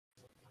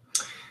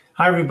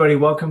Hi, everybody.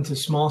 Welcome to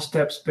Small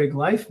Steps, Big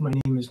Life. My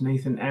name is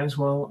Nathan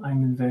Aswell.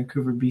 I'm in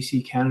Vancouver,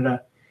 BC,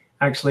 Canada.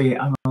 Actually,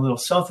 I'm a little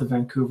south of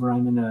Vancouver.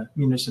 I'm in a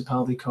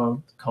municipality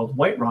called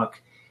White Rock.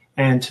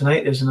 And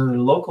tonight there's another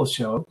local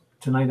show.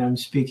 Tonight I'm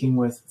speaking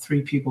with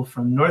three people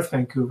from North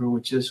Vancouver,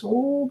 which is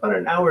about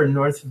an hour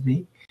north of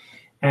me.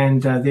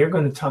 And they're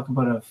going to talk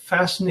about a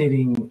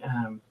fascinating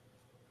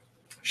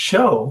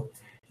show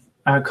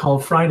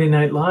called Friday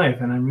Night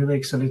Live, and I'm really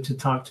excited to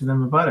talk to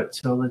them about it.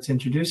 So let's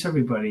introduce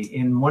everybody.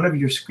 In one of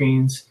your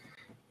screens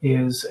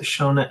is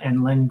Shauna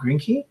and Len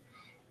Grinke,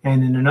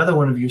 and in another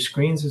one of your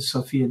screens is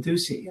Sophia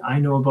Ducey. I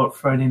know about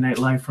Friday Night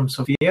Live from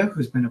Sophia,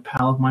 who's been a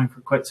pal of mine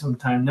for quite some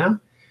time now.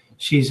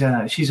 She's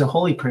a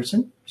holy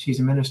person. She's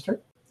a minister.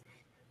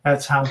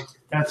 That's how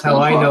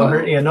I know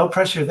her. Yeah, no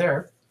pressure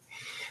there.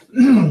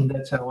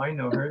 That's how I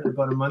know her.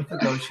 About a month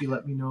ago, she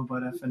let me know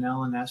about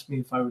FNL and asked me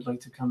if I would like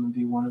to come and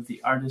be one of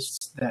the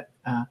artists that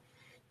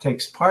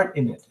takes part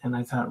in it. And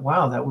I thought,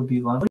 wow, that would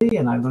be lovely.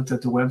 And I looked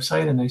at the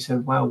website and I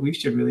said, wow, we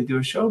should really do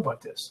a show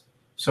about this.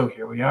 So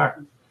here we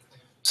are.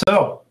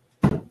 So,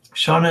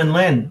 Shauna and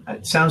Len,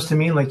 it sounds to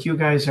me like you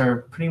guys are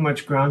pretty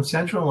much ground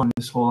central on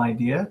this whole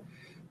idea.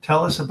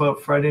 Tell us about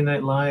Friday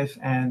Night Live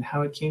and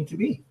how it came to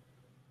be.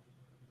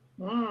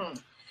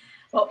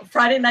 Well,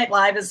 Friday Night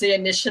Live is the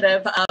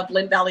initiative of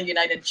Lynn Valley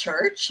United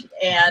Church.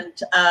 And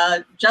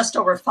just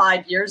over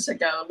 5 years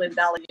ago, Lynn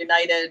Valley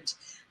United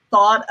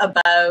thought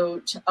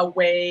about a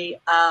way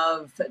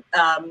of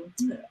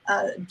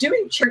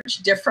doing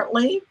church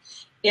differently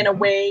in a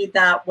way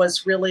that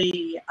was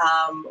really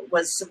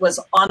was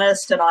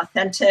honest and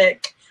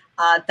authentic,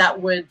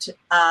 that would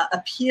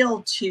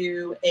appeal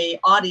to an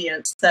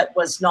audience that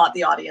was not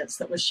the audience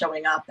that was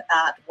showing up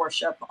at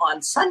worship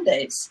on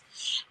Sundays.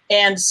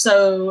 And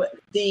so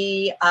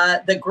the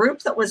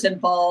group that was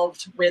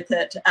involved with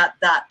it at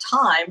that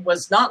time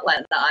was not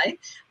Len and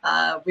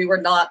I. We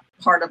were not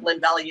part of Lynn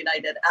Valley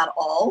United at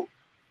all.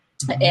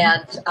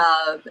 And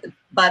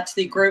but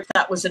the group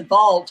that was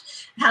involved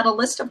had a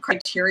list of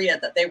criteria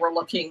that they were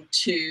looking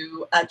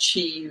to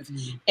achieve.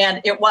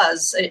 And it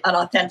was an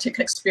authentic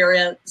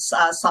experience,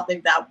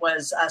 something that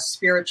was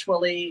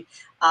spiritually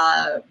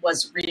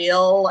was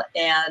real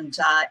and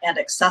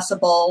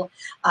accessible,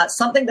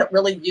 something that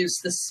really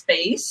used the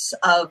space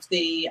of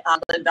the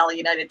Lynn Valley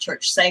United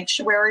Church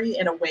sanctuary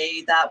in a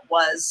way that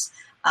was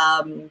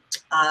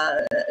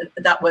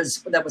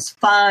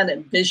fun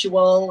and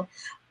visual.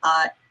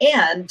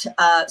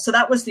 So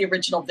that was the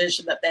original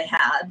vision that they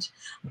had.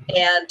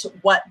 And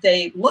what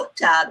they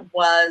looked at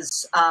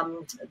was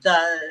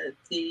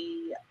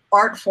the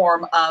art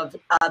form of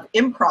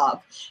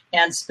improv,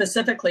 and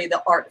specifically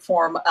the art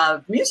form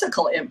of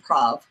musical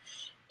improv.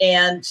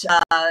 And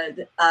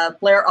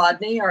Blair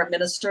Odney, our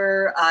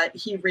minister,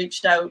 he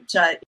reached out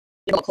to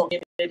the local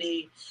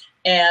community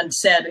and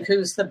said,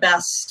 who's the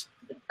best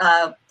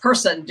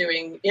person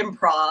doing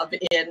improv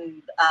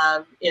in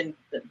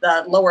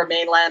the Lower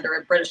Mainland or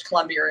in British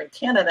Columbia or in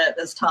Canada at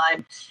this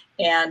time?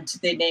 And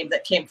the name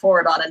that came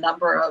forward on a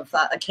number of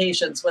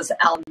occasions was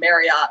Alan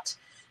Marriott,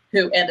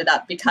 who ended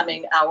up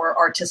becoming our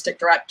artistic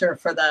director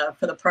for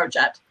the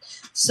project.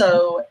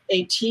 So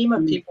a team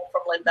of people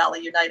from Lynn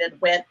Valley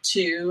United went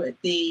to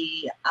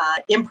the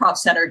Improv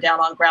Center down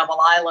on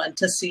Granville Island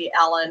to see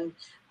Alan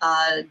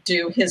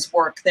do his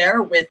work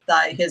there with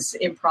his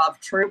improv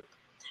troupe.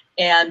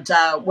 And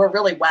we're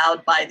really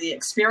wowed by the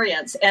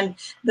experience. And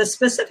the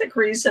specific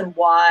reason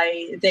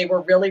why they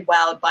were really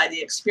wowed by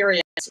the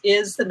experience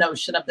is the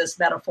notion of this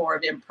metaphor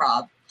of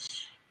improv.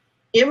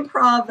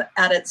 Improv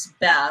at its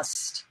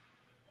best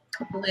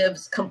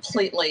lives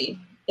completely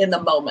in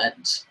the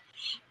moment.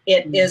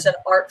 It is an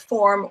art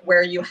form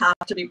where you have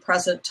to be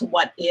present to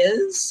what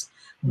is,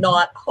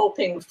 not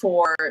hoping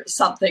for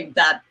something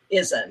that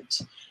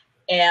isn't.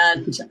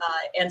 And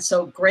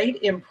so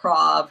great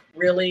improv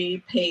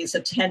really pays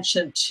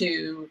attention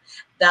to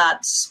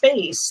that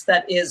space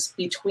that is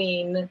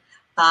between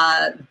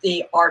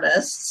the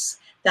artists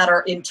that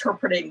are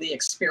interpreting the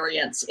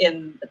experience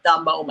in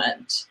the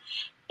moment.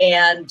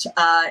 And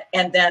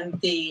then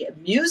the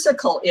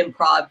musical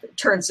improv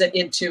turns it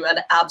into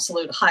an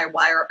absolute high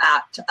wire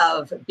act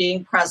of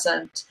being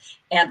present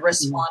and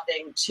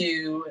responding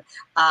to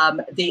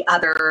the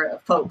other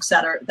folks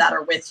that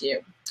are with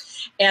you.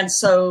 And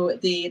so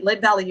the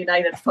Lynn Valley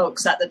United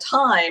folks at the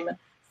time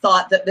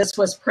thought that this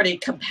was a pretty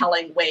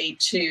compelling way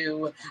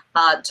to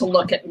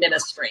look at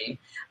ministry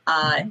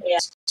and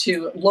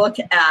to look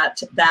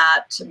at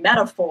that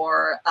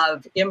metaphor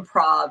of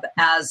improv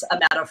as a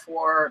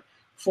metaphor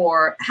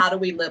for how do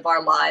we live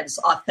our lives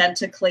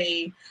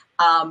authentically,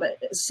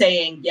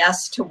 saying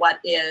yes to what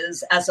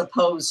is, as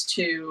opposed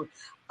to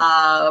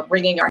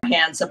wringing our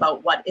hands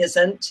about what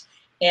isn't.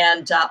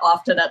 And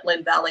often at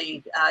Lynn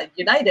Valley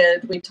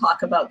United, we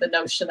talk about the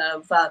notion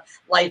of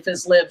life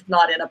is lived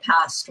not in a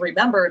past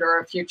remembered or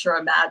a future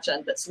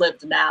imagined. It's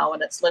lived now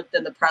and it's lived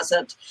in the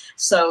present.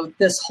 So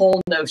this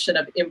whole notion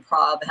of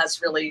improv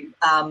has really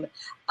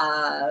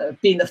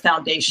been the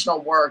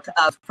foundational work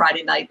of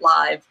Friday Night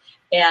Live.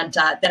 And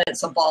then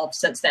it's evolved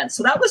since then.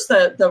 So that was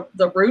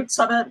the roots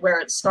of it, where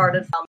it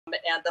started from,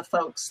 and the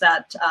folks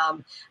that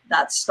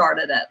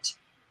started it.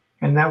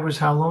 And that was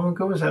how long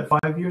ago? Was that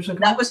 5 years ago?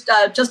 That was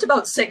just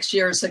about 6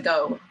 years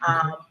ago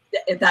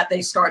that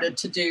they started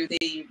to do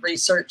the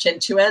research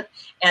into it.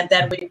 And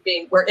then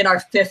we're in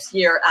our 5th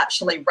year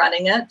actually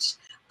running it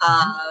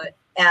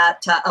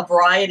at a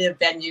variety of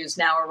venues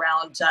now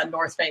around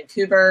North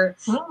Vancouver.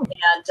 Oh.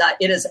 And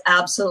it has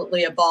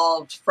absolutely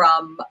evolved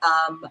from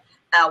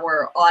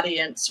our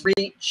audience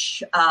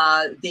reach,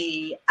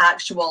 the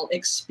actual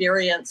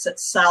experience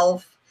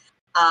itself,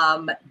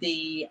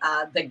 the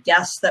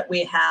guests that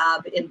we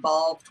have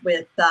involved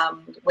with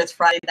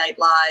Friday Night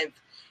Live,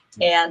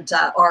 and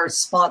our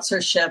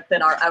sponsorship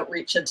and our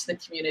outreach into the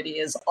community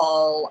is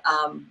all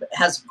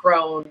has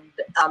grown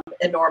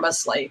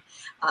enormously.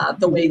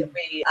 The way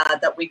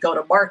that we go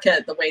to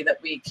market, the way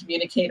that we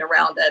communicate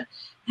around it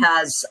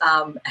has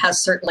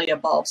certainly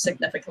evolved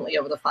significantly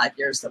over the 5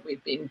 years that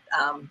we've been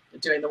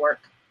doing the work.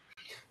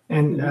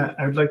 And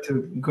I'd like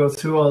to go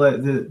through all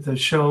that. The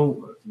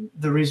show,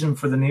 the reason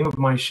for the name of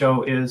my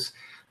show is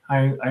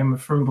I'm a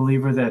firm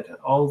believer that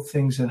all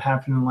things that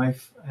happen in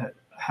life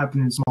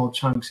happen in small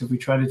chunks. If we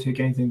try to take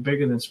anything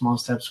bigger than small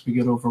steps, we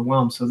get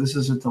overwhelmed. So this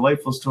is a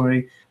delightful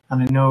story.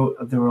 And I know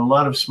there were a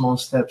lot of small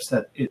steps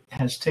that it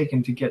has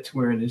taken to get to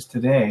where it is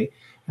today.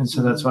 And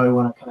so that's what I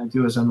want to kind of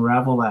do, is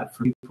unravel that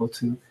for people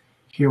to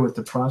hear what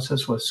the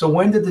process was. So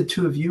when did the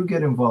two of you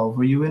get involved?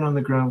 Were you in on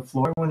the ground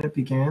floor when it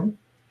began?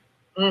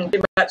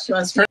 Pretty much.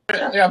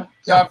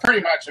 Yeah,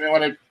 pretty much. I mean,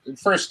 when it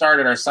first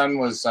started, our son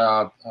was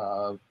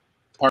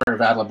part of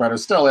Ad Libretto,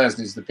 still is.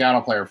 He's the piano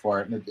player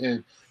for it.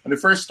 And when it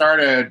first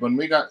started, when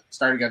we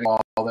started getting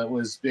involved, it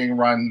was being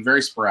run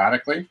very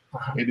sporadically,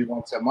 maybe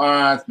once a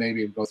month,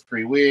 maybe it'd go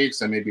 3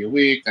 weeks, and maybe a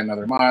week, then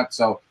another month.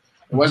 So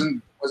it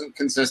wasn't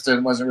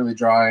consistent. Wasn't really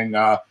drawing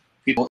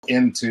people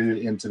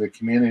into the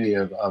community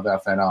of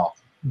FNL.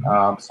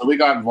 So we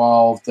got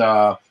involved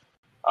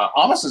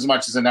almost as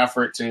much as an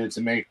effort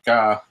to make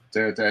to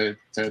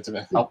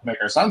help make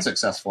our son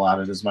successful at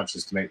it, as much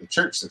as to make the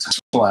church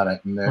successful at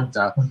it. And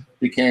it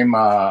became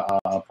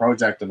a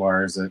project of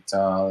ours that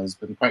has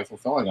been quite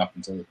fulfilling up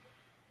until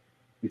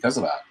because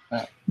of that.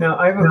 Yeah. Now,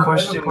 I have a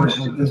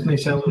question. This may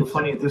sound a little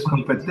funny at this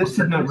point, but this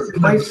did not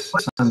replace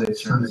Sunday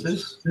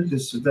services.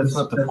 That's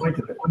not the point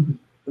of it.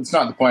 It's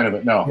not the point of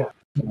it, no. Yeah.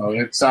 No,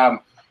 it's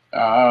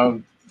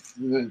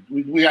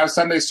we have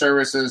Sunday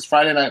services.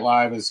 Friday Night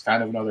Live is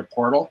kind of another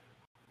portal.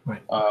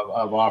 Right.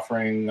 Of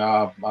offering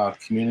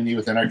community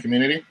within our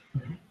community.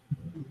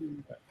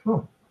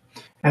 Cool.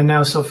 And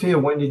now, Sophia,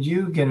 when did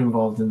you get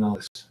involved in all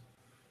this?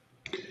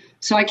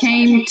 So I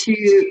came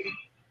to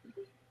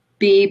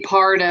be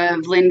part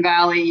of Lynn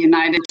Valley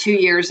United 2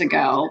 years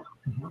ago.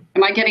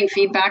 Am I getting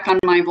feedback on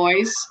my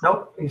voice?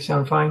 Nope, you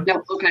sound fine.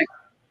 Nope, okay.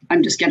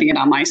 I'm just getting it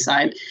on my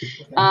side.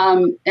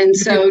 And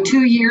so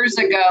 2 years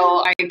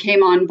ago, I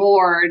came on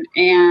board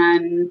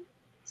and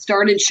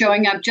started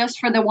showing up just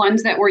for the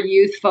ones that were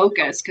youth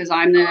focused, because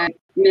I'm the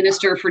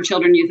minister for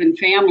children, youth, and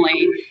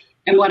family.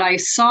 And what I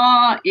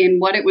saw in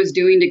what it was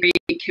doing to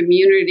create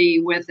community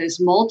with this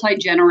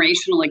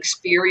multi-generational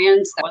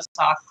experience that was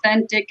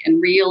authentic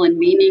and real and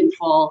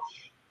meaningful,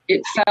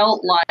 it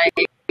felt like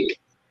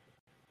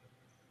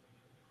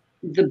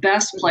the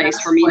best place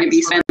for me to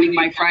be spending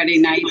my Friday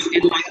nights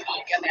and my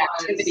weekend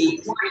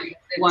activities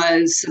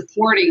was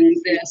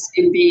supporting this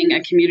and being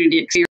a community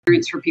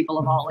experience for people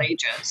of all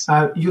ages.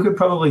 You could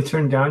probably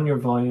turn down your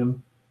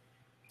volume,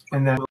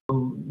 and that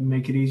will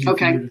make it easier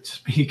for you to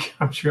speak.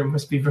 I'm sure it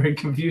must be very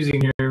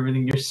confusing here,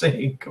 everything you're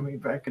saying coming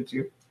back at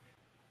you.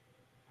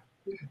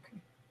 Okay.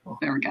 Well,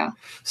 there we go.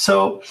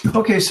 So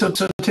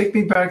take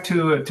me back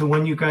to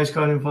when you guys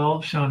got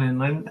involved, Shauna and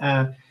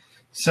Lynn.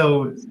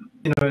 So,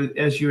 you know,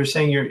 as you were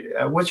saying,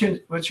 what's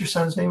your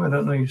son's name? I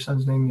don't know your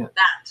son's name yet.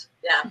 Matt,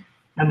 yeah.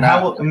 And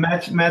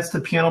Matt's the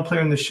piano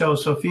player in the show.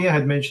 Sophia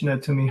had mentioned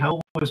that to me. How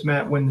old was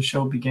Matt when the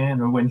show began,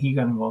 or when he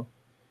got involved?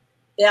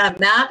 Yeah,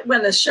 Matt,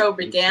 when the show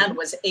began,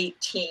 was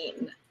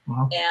 18.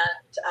 Wow.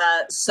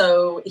 And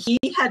so he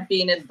had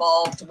been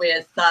involved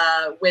with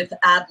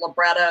ad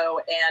libretto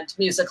and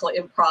musical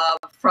improv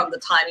from the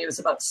time he was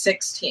about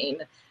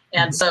 16.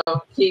 And so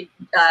he,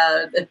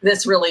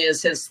 this really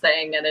is his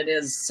thing, and it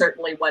is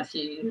certainly what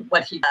he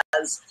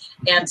does.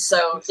 And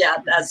so, yeah,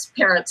 as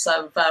parents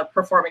of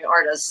performing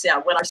artists, yeah,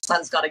 when our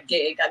son's got a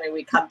gig, I mean,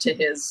 we come to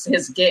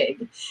his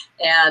gig,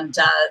 and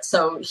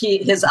so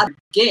his other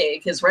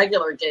gig, his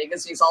regular gig,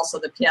 is he's also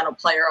the piano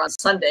player on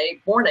Sunday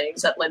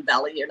mornings at Lynn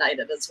Valley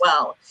United as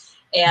well.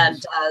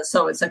 And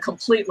so it's a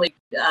completely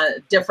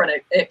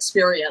different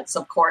experience,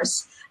 of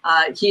course.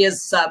 He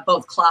is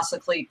both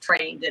classically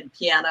trained in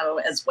piano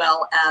as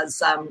well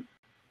as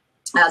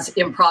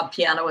improv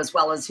piano, as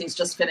well as he's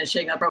just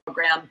finishing a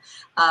program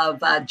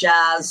of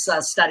jazz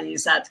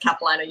studies at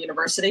Capilano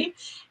University.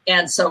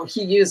 And so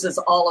he uses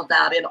all of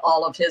that in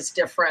all of his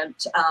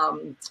different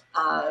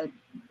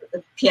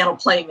piano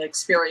playing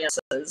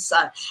experiences.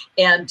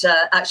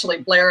 Actually,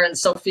 Blair and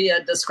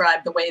Sophia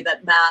described the way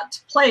that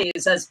Matt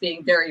plays as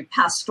being very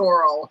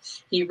pastoral.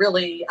 He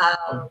really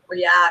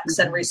reacts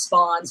and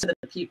responds to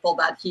the people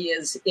that he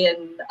is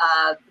in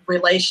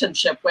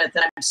relationship with.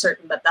 And I'm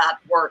certain that that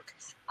work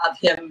of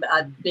him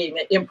being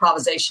an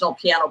improvisational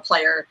piano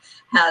player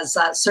has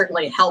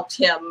certainly helped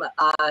him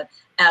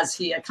as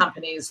he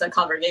accompanies the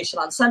congregation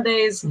on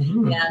Sundays.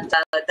 Mm-hmm. And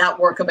that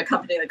work of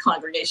accompanying the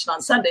congregation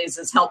on Sundays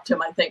has helped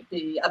him, I think,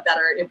 be a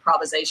better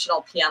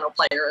improvisational piano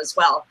player as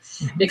well.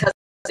 Mm-hmm. Because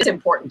it's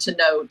important to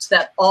note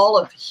that all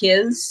of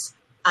his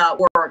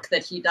work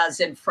that he does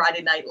in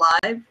Friday Night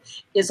Live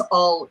is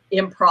all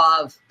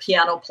improv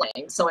piano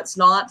playing. So it's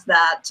not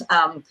that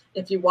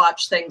if you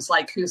watch things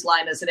like Whose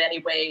Line Is It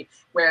Anyway,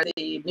 where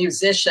the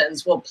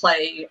musicians will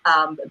play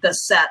the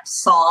set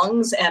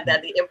songs and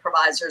then the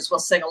improvisers will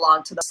sing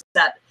along to the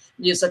set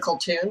musical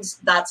tunes.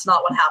 That's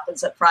not what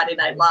happens at Friday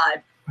Night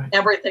Live. Right.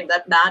 Everything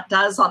that Matt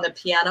does on the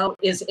piano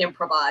is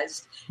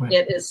improvised. Right.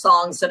 It is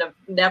songs that have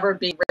never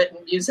been written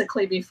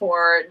musically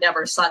before,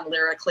 never sung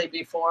lyrically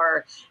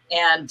before,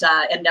 and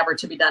never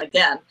to be done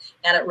again.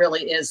 And it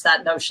really is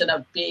that notion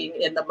of being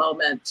in the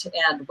moment,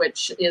 and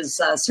which is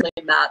certainly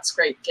Matt's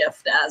great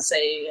gift as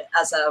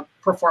a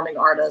performing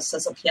artist,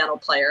 as a piano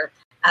player,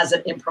 as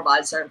an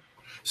improviser.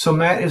 So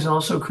Matt is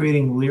also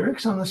creating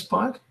lyrics on the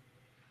spot?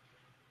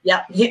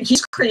 Yeah,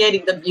 he's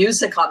creating the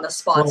music on the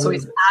spot. So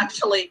he's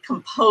actually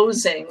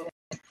composing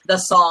the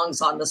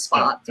songs on the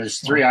spot. Yeah,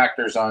 there's 3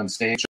 actors on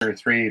stage, or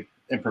 3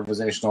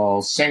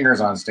 improvisational singers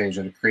on stage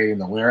that are creating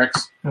the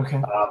lyrics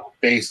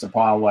based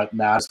upon what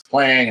Matt is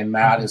playing, and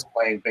Matt is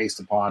playing based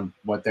upon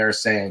what they're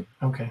saying.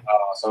 Okay.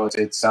 So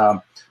it's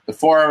the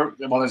 4,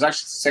 well, there's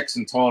actually 6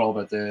 in total,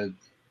 but the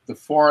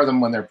 4 of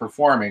them when they're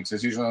performing, so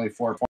there's usually only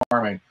 4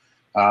 performing,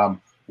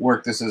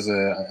 work this as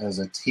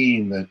a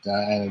team that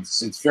and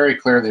it's very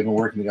clear they've been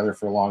working together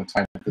for a long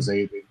time, because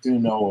they do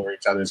know where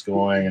each other's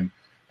going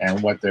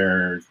and what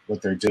they're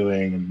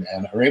doing,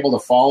 and are able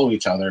to follow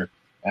each other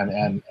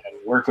and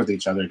work with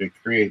each other to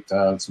create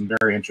some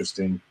very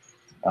interesting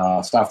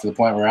stuff, to the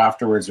point where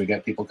afterwards we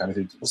get people kind of,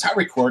 was that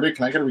recorded?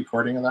 Can I get a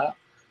recording of that?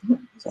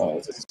 So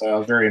it's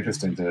very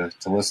interesting to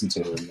listen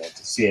to and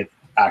to see it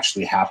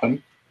actually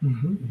happen.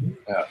 Mm-hmm.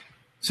 Yeah.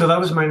 So that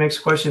was my next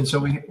question. So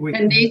we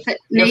and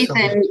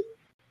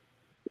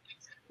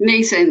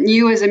Nathan,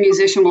 you as a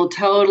musician will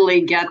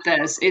totally get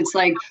this. It's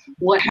like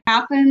what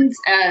happens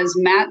as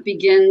Matt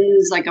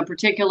begins like a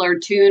particular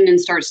tune and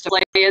starts to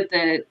play it,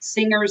 the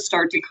singers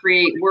start to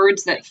create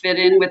words that fit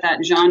in with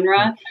that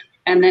genre,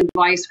 and then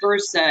vice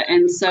versa.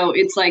 And so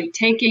it's like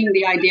taking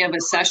the idea of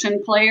a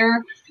session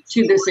player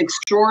to this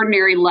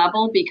extraordinary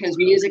level, because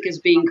music is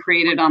being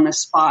created on the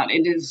spot.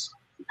 It is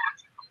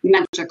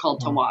magical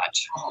to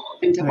watch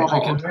and to behold. I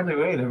can hardly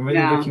wait. I'm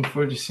really looking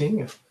forward to seeing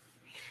it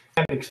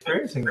and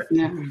experiencing it.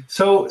 Yeah.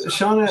 So,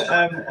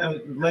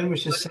 Shauna, Len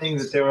was just saying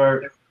that there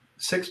are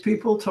 6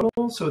 people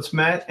total. So it's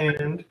Matt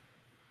and.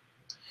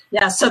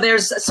 Yeah.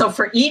 So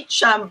for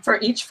each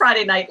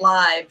Friday Night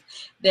Live,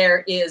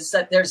 there's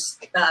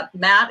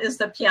Matt is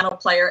the piano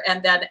player,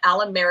 and then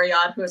Alan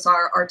Marriott, who is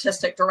our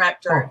artistic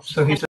director. Oh,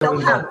 so he'll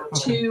have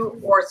 2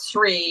 or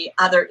 3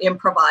 other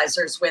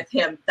improvisers with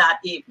him that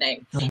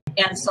evening. Okay.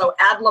 And so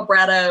Ad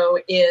Libretto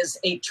is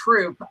a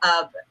troupe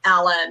of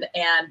Alan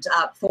and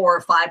 4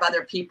 or 5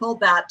 other people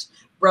that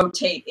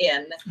rotate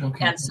in.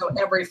 Okay. And so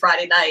every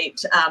Friday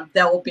night,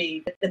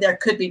 there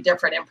could be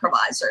different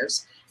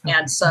improvisers.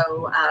 And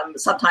so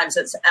sometimes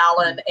it's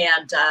Alan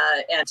and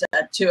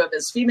 2 of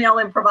his female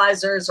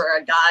improvisers, or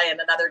a guy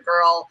and another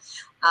girl,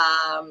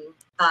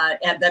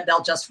 and then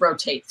they'll just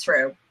rotate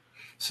through.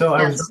 So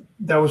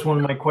that was one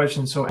of my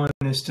questions. So Alan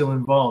is still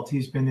involved.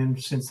 He's been in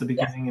since the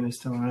beginning and is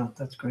still around.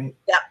 That's great.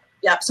 Yeah.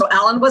 Yeah, so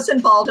Alan was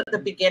involved at the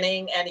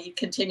beginning, and he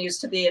continues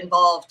to be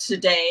involved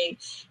today.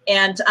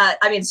 And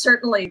I mean,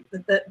 certainly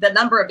the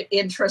number of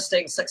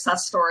interesting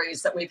success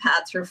stories that we've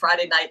had through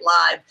Friday Night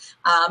Live.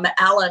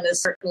 Alan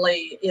is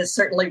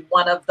certainly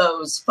one of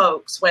those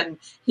folks. When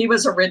he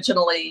was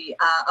originally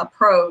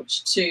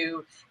approached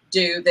to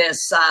do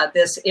this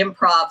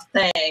improv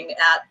thing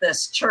at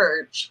this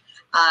church,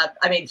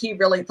 I mean, he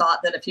really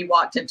thought that if he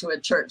walked into a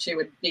church, he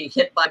would be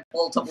hit by a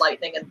bolt of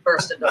lightning and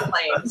burst into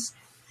flames.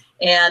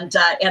 And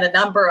a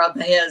number of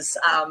his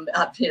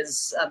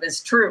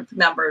troupe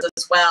members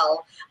as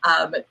well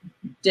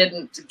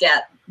didn't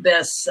get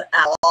this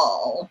at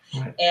all.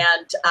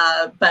 Right.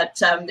 But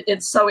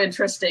it's so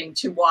interesting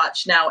to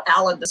watch now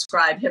Alan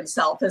describe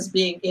himself as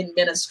being in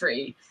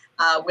ministry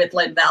with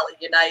Lynn Valley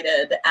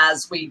United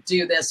as we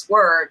do this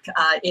work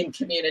in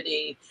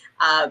community,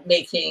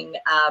 making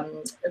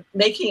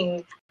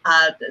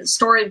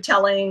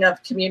storytelling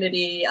of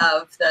community,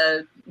 of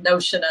the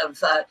notion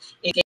of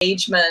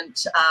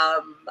engagement,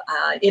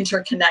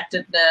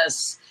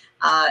 interconnectedness,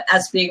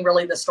 as being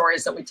really the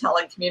stories that we tell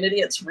in community.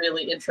 It's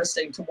really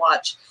interesting to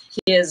watch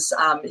his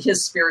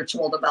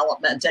spiritual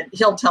development, and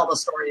he'll tell the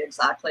story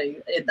exactly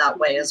in that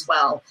way as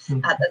well. Mm-hmm.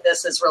 That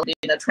this has really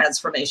been a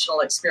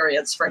transformational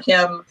experience for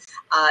him,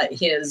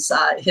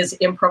 his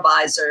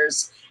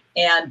improvisers,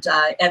 and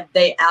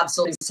they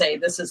absolutely say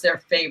this is their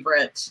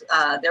favorite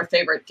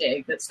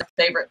gig. It's their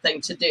favorite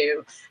thing to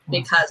do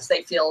because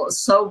they feel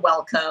so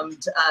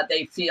welcomed.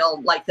 They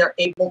feel like they're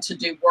able to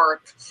do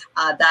work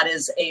that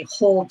is a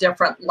whole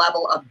different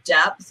level of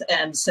depth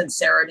and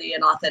sincerity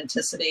and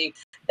authenticity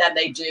than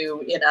they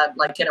do in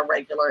a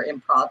regular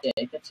improv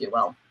gig, if you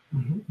will.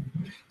 Mm-hmm.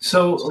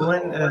 So,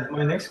 Len,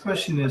 my next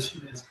question is,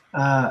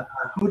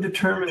 who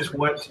determines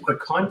what the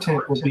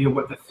content will be or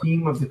what the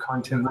theme of the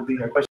content will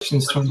be? Are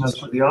questions thrown out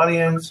to the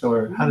audience,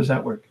 or how does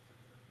that work?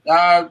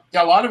 Yeah,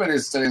 a lot of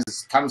it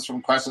comes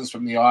from questions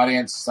from the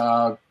audience.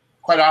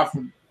 Quite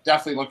often,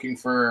 definitely looking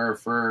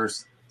for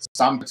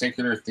some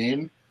particular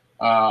theme,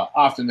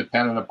 often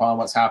dependent upon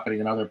what's happening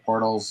in other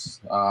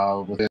portals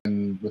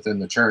within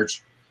the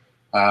church.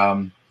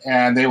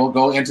 And they will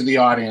go into the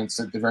audience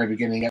at the very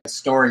beginning, get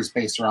stories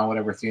based around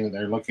whatever theme that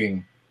they're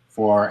looking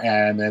for,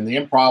 and then the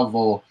improv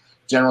will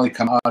generally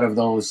come out of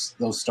those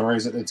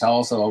stories that they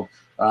tell. So,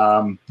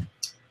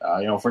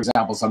 for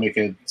example, somebody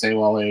could say,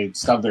 well, they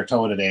stubbed their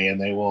toe today,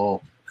 and they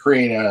will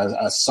create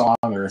a song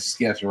or a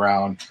skit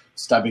around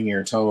stubbing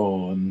your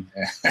toe and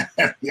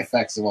the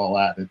effects of all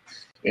that.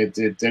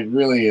 It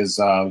really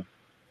is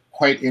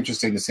quite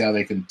interesting to see how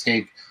they can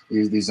take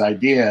these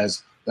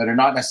ideas that are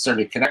not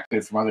necessarily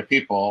connected from other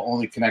people,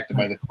 only connected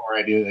by the core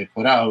idea they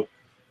put out,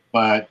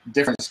 but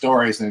different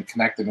stories, and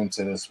connect them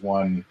into this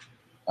one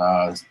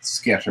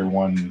skit or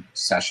one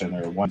session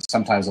or one.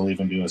 Sometimes they'll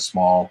even do a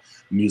small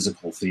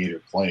musical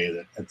theater play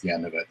that at the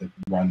end of it that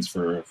runs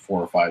for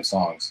 4 or 5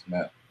 songs.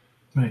 Yeah.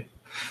 Right.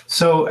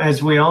 So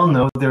as we all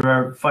know, there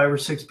are 5 or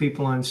 6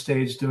 people on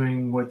stage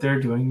doing what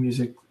they're doing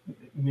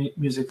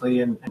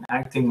musically and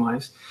acting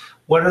wise.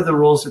 What are the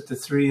roles that the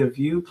 3 of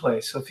you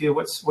play? Sophia,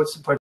 what's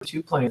the part that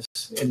you play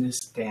in this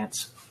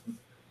dance?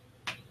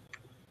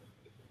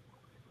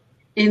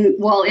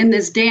 In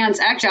this dance,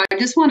 actually, I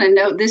just want to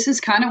note this is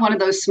kind of one of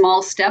those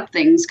small step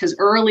things, because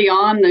early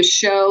on the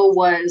show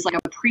was like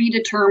a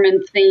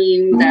predetermined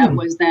theme that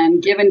was then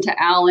given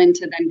to Alan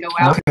to then go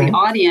out to the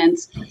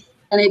audience,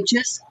 and it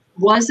just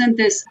wasn't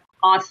this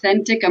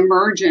authentic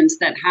emergence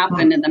that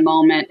happened in the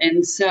moment.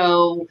 And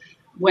so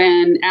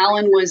when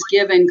Alan was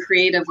given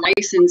creative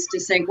license to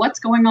say, what's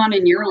going on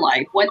in your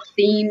life? What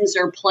themes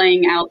are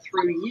playing out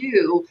through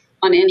you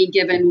on any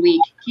given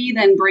week? He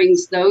then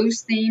brings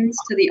those themes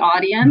to the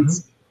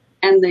audience,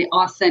 and the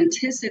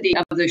authenticity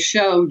of the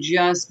show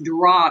just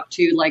dropped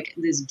to like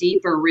this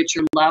deeper,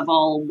 richer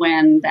level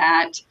when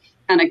that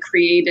kind of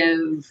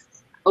creative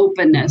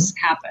openness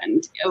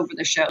happened over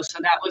the show. So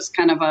that was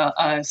kind of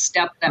a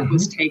step that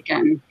was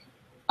taken.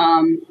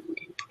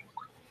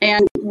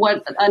 And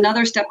what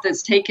another step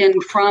that's taken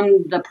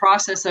from the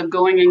process of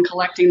going and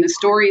collecting the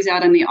stories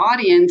out in the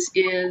audience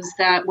is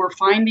that we're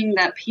finding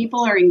that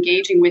people are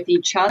engaging with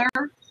each other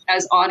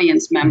as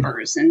audience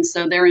members. And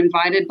so they're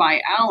invited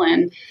by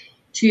Alan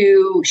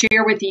to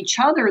share with each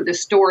other the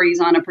stories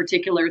on a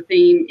particular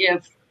theme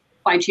if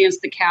by chance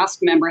the cast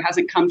member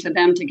hasn't come to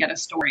them to get a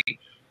story.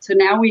 So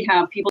now we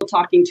have people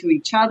talking to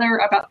each other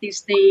about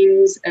these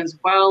themes as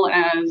well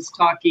as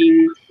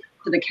talking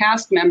to the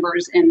cast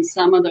members, and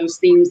some of those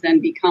themes then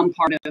become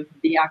part of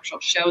the actual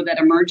show that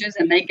emerges,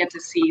 and they get to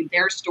see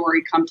their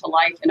story come to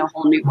life in a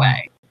whole new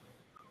way.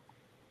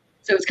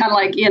 So it's kind of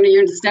like,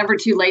 it's never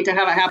too late to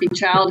have a happy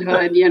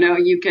childhood.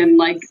 You can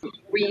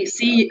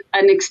see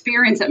an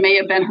experience that may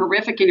have been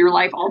horrific in your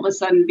life all of a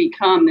sudden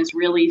become this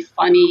really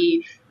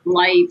funny,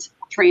 light,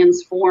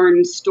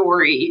 transformed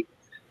story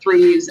through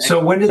music.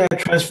 So when did that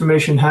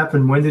transformation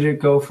happen? When did it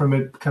go from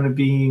it kind of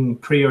being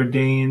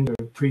preordained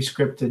or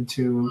pre-scripted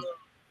to,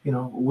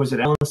 was it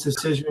Alan's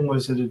decision?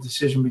 Was it a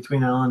decision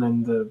between Alan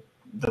and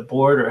the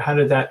board, or how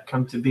did that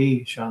come to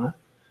be, Shauna?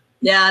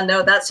 Yeah,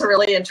 no, that's a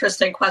really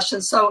interesting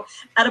question. So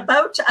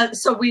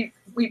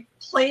we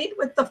played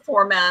with the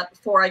format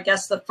for, I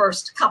guess, the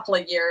first couple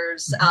of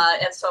years.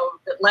 And so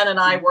Len and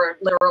I were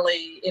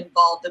literally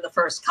involved in the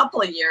first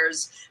couple of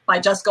years by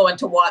just going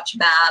to watch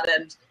Matt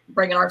and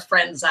bringing our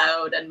friends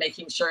out and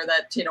making sure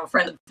that,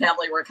 friends and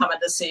family were coming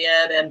to see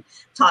it and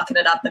talking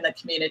it up in the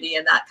community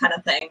and that kind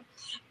of thing.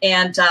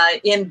 And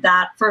in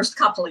that first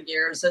couple of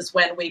years is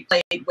when we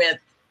played with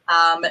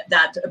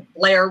that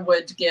Blair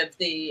would give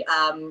the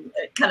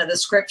kind of the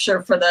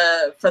scripture for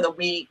the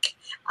week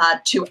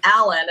to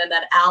Alan, and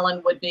then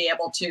Alan would be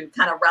able to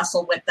kind of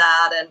wrestle with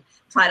that and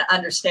try to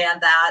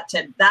understand that.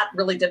 And that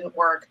really didn't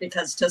work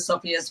because, to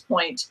Sophia's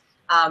point,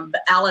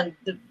 Alan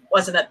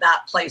wasn't at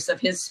that place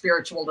of his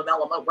spiritual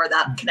development where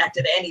that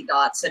connected any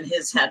dots in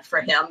his head for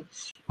him.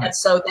 And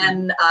so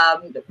then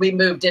we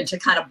moved into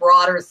kind of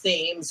broader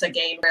themes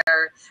again,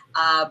 where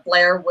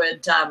Blair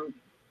would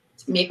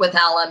meet with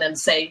Alan and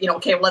say,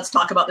 okay, well, let's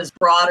talk about this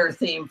broader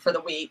theme for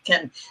the week.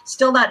 And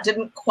still that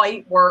didn't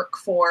quite work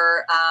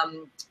for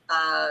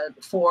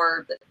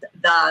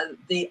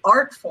the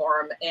art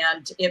form,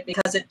 and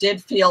because it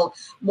did feel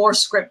more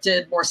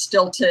scripted, more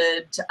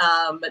stilted.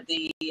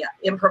 The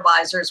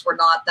improvisers were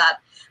not that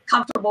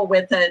comfortable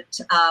with it.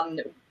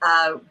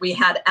 We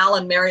had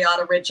Alan Marriott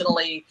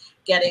originally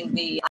getting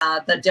the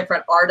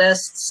different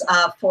artists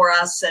for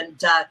us,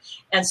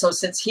 and so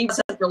since he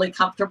wasn't really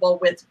comfortable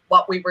with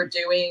what we were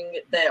doing,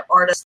 the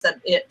artists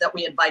that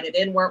we invited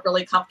in weren't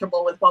really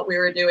comfortable with what we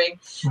were doing.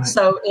 Right.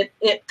 So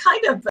it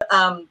kind of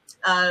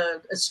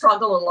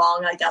struggled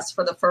along, I guess,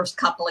 for the first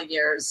couple of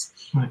years.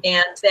 Right.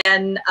 And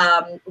then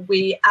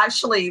we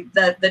actually,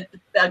 the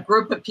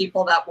group of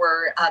people that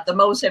were the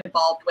most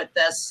involved with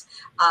this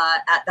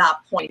at that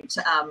point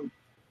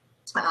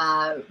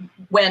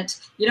went,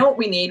 you know what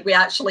we need? We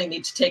actually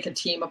need to take a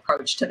team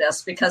approach to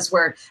this, because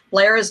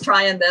Blair is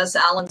trying this,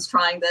 Alan's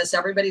trying this,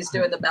 everybody's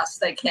doing the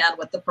best they can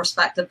with the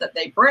perspective that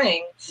they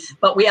bring,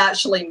 but we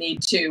actually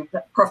need to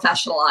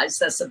professionalize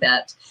this a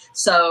bit.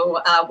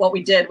 So what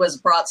we did was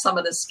brought some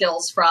of the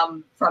skills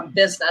from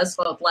business.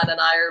 Both Len and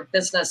I are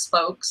business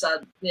folks.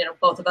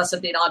 Both of us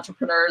have been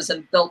entrepreneurs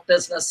and built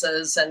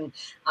businesses, and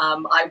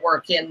I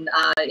work in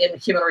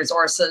human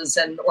resources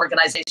and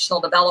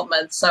organizational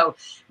development. So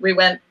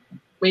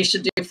we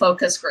should do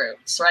focus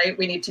groups, right?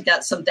 We need to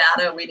get some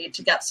data. We need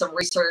to get some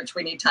research.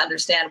 We need to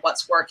understand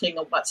what's working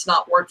and what's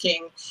not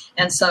working.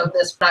 And so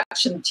this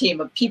production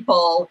team of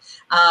people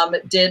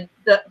did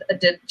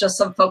just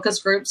some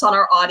focus groups on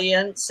our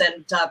audience,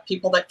 and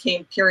people that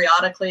came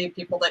periodically,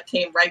 people that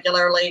came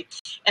regularly.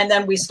 And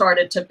then we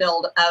started to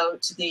build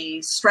out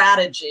the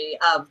strategy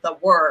of the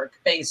work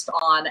based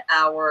on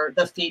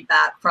the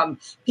feedback from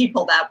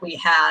people that we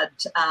had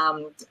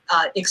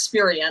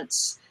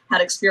experienced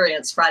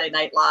Friday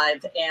Night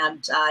Live,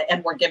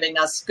 and were giving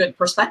us good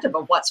perspective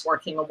of what's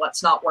working and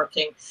what's not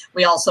working.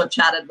 We also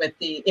chatted with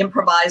the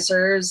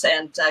improvisers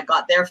and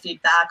got their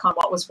feedback on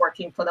what was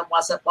working for them,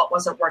 what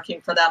wasn't working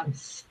for them.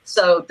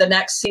 So the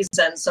next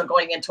season, so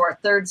going into our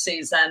third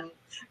season,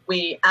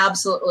 we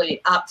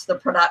absolutely upped the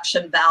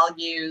production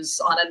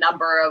values on a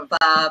number of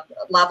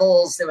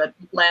levels.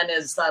 Len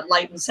is the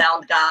light and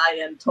sound guy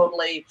and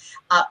totally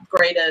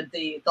upgraded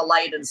the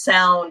light and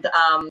sound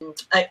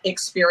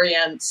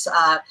experience.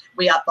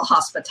 We upped the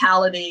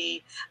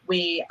hospitality.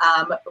 We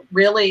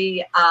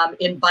really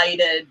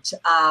invited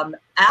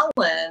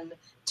Alan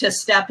to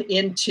step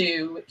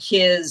into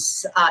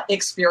his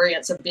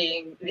experience of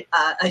being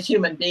a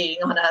human being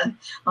on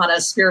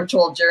a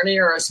spiritual journey,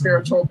 or a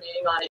spiritual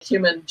being on a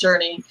human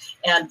journey,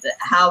 and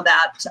how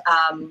that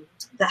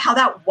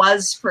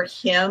was for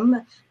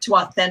him to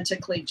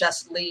authentically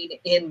just lean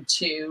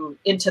into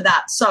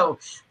that. So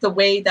the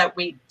way that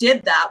we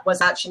did that was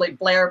actually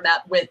Blair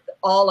met with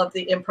all of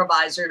the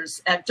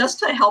improvisers, and just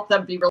to help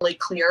them be really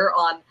clear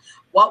on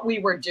what we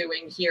were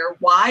doing here,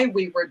 why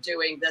we were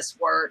doing this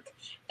work,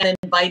 and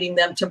inviting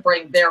them to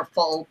bring their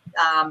full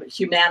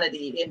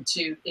humanity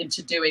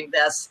into doing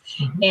this.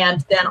 Mm-hmm.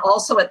 And then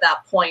also at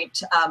that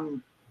point,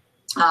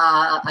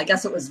 I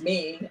guess it was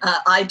me,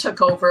 I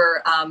took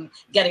over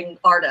getting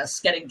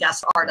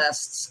guest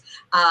artists,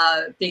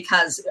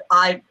 because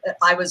I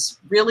was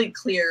really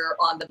clear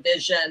on the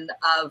vision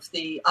of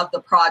the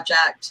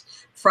project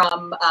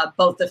from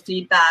both the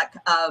feedback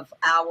of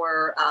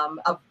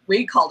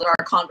we called it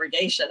our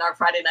congregation, our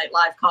Friday Night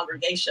Live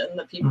congregation,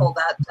 the people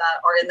that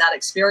are in that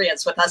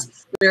experience with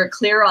us. We were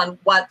clear on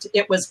what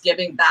it was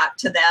giving back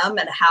to them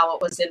and how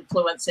it was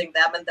influencing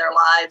them in their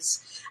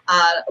lives.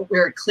 We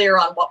were clear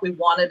on what we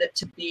wanted it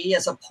to be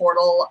as a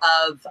portal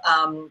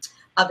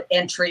of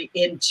entry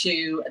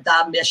into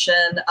the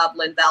mission of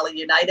Lynn Valley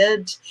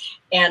United.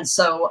 And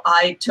so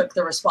I took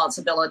the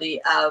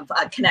responsibility of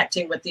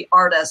connecting with the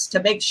artists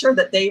to make sure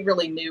that they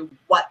really knew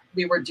what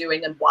we were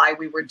doing and why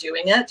we were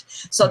doing it,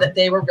 so that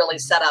they were really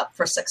set up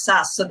for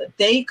success, so that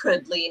they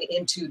could lean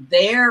into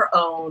their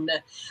own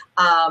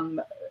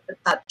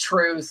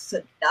truth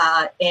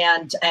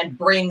and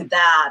bring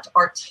that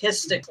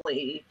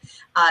artistically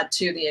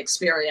to the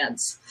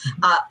experience.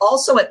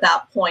 Also at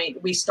that point,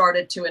 we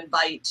started to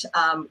invite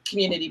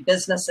community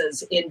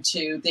businesses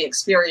into the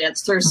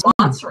experience through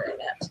sponsoring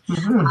it.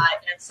 Mm-hmm.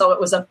 And so it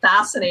was a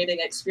fascinating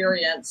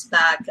experience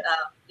back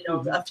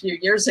a few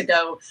years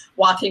ago,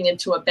 walking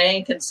into a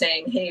bank and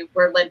saying, hey,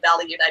 we're Lynn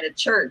Valley United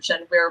Church,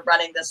 and we're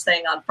running this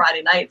thing on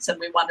Friday nights, and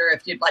we wonder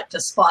if you'd like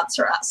to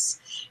sponsor us.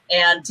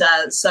 And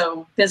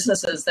so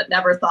businesses that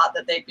never thought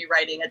that they'd be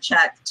writing a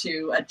check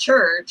to a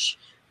church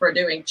for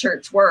doing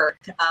church work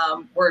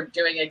were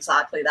doing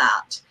exactly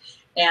that.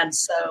 And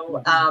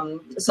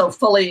so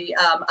fully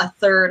a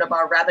third of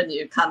our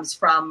revenue comes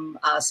from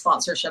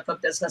sponsorship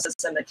of businesses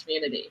in the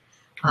community.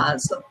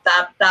 So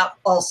that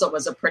also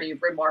was a pretty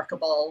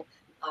remarkable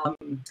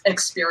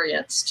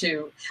experience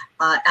to,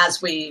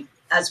 as we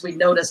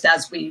noticed,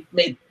 as we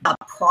made a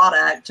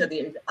product to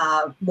the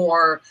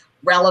more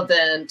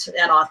relevant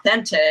and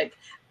authentic,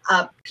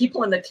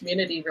 people in the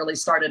community really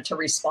started to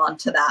respond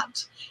to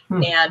that.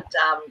 And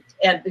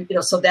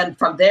so then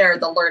from there,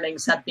 the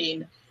learnings have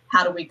been,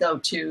 how do we go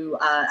to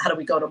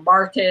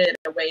market in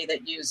a way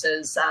that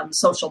uses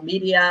social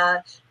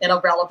media in a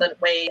relevant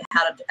way?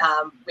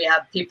 We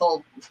have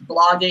people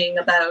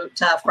blogging about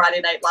Friday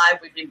Night Live.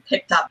 We've been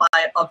picked up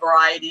by a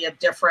variety of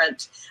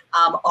different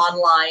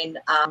online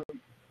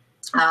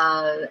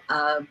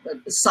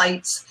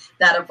sites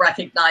that have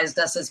recognized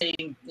us as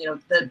being,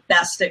 the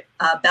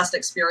best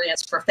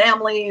experience for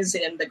families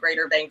in the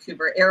greater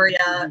Vancouver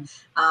area,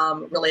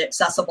 really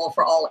accessible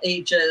for all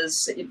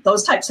ages.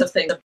 Those types of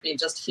things have been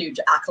just huge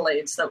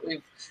accolades that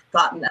we've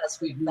gotten as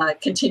we've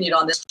continued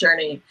on this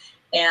journey.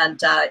 And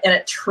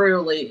it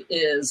truly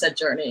is a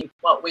journey.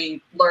 What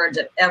we learned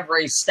at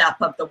every step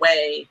of the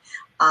way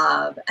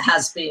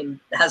has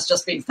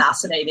just been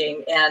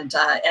fascinating and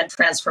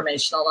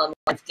transformational and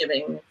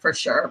life-giving for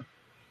sure.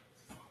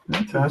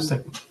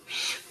 Fantastic.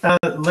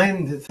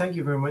 Len, thank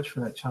you very much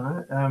for that,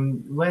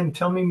 Shauna. Len,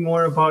 tell me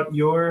more about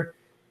your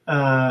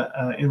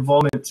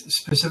involvement.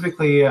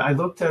 Specifically, I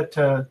looked at,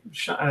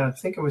 I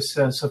think it was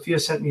Sophia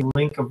sent me a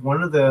link of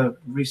one of the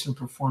recent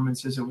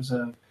performances. It was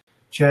a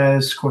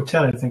jazz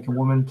quartet, I think, a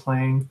woman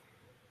playing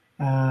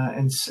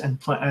and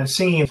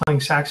singing and playing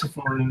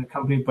saxophone and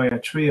accompanied by a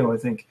trio, I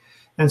think.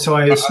 And so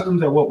I assume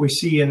that what we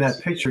see in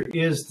that picture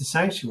is the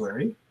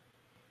sanctuary.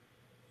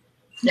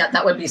 Yeah,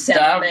 that would be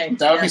Sandra May.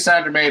 That would be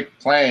Sandra May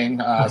playing,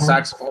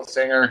 saxophone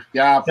singer.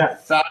 Yeah,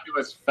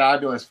 fabulous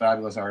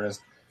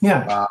artist.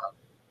 Yeah.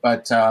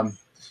 If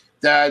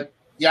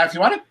you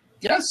want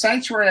to,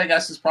 sanctuary, I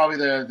guess, is probably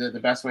the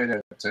best way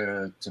to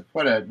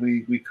put it.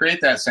 We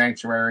create that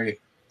sanctuary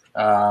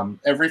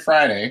every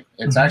Friday.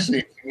 It's actually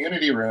a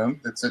community room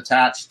that's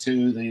attached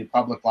to the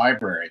public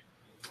library.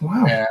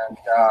 Wow. And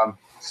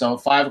so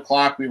at 5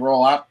 o'clock we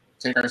roll up,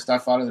 take our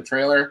stuff out of the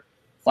trailer.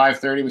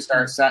 5:30 we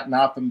start setting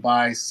up, and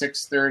by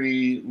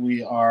 6:30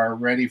 we are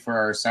ready for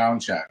our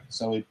sound check.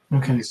 So we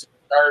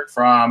start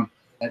from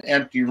an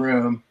empty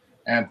room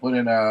and put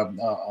in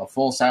a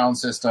full sound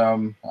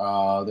system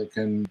that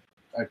can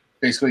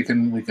basically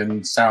we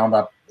can sound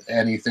up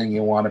anything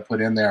you want to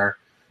put in there.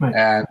 Right.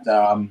 And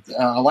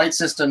a light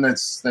system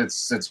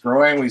that's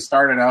growing. We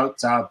started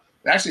out.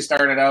 We actually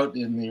started out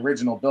in the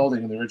original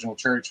building, in the original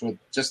church, with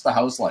just the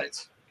house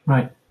lights.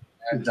 Right.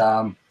 And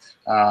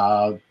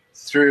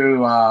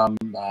through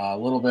a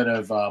little bit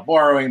of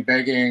borrowing,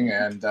 begging,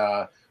 and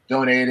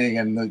donating,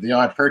 and the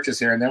odd purchase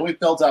here and then, we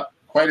built up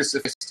quite a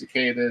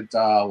sophisticated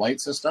light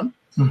system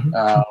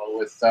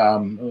with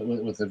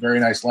a very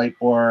nice light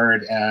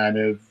board and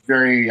a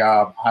very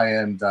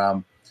high-end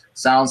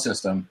sound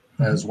system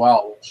as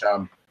well, which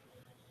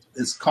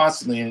is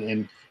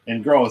constantly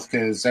in growth,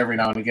 because every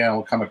now and again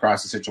we'll come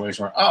across a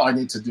situation where, I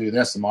need to do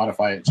this and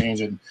modify it, change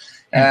it.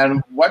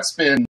 And what's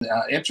been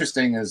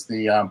interesting is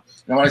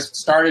when I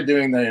started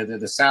doing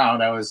the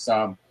sound, I was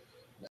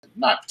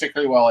not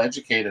particularly well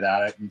educated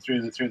at it, and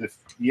through the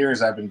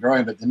years I've been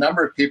growing. But the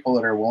number of people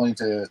that are willing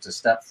to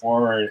step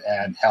forward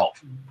and help,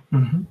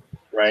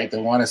 right? They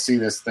want to see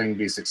this thing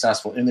be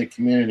successful in the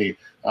community.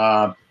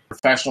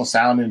 Professional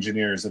sound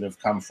engineers that have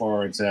come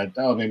forward and said,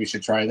 maybe you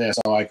should try this.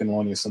 I can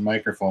loan you some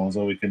microphones.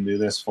 We can do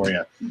this for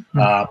you.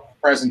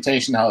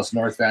 Presentation House,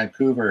 North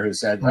Vancouver, who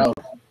said,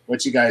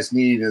 what you guys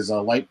need is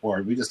a light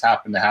board. We just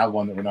happen to have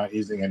one that we're not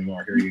using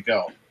anymore. Here you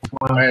go.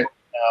 Wow. Right?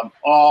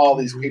 All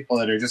these people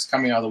that are just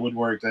coming out of the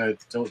woodwork to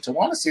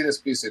want to see this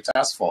be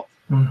successful.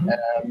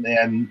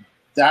 And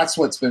that's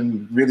what's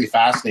been really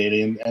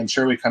fascinating. And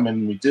sure, we come in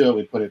and we do it.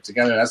 We put it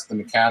together. That's the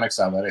mechanics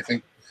of it. I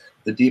think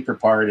the deeper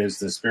part is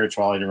the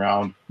spirituality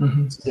around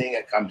seeing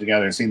it come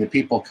together, seeing the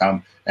people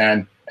come.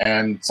 And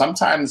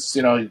sometimes,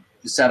 you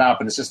set up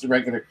and it's just a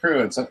regular crew.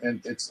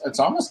 And it's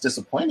almost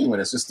disappointing when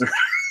it's just the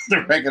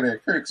regular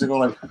crew, because you go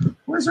like,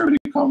 where's everybody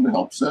come to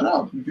help set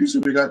up?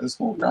 Usually we got this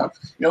whole crowd.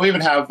 We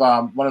even have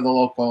one of the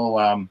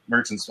local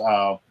merchants,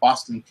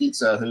 Boston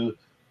Pizza, who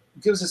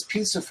gives us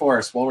pizza for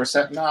us while we're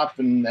setting up,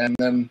 and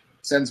then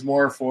sends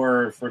more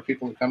for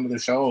people to come to the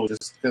show,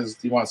 just because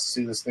he wants to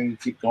see this thing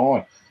keep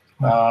going.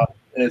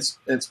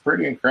 It's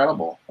pretty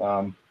incredible.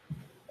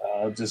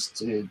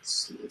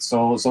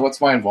 So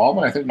what's my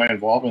involvement? I think my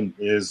involvement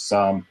is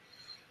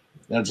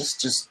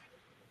just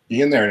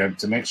being there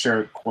to make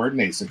sure it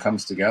coordinates and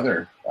comes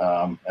together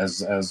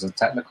as a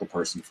technical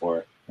person for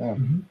it. Yeah.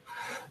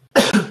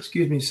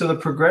 Excuse me. So the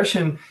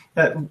progression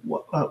that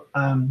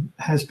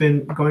has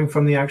been going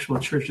from the actual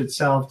church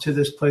itself to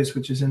this place,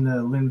 which is in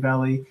the Lynn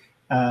Valley.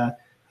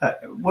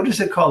 What is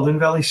it called? Lynn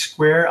Valley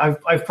Square.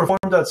 I've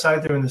performed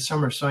outside there in the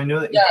summer, so I know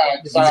that.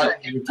 Yeah,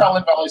 you call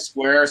Lynn Valley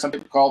Square. Some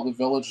people call it the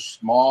Village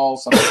Mall.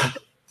 Some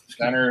people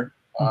center.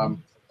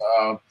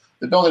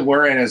 The building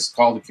we're in is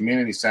called the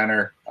Community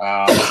Center.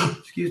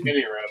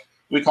 Community room.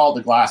 We call it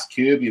the Glass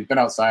Cube. You've been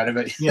outside of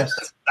it. Yes.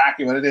 That's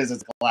exactly what it is.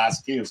 It's a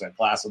glass cube. It's got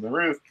glass on the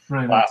roof,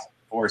 right, glass on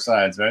 4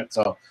 sides, right?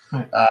 So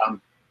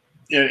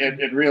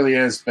it really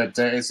is. But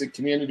it's a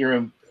community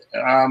room.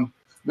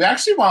 We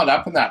actually wound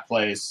up in that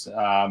place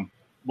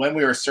when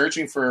we were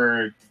searching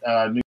for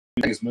new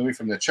things moving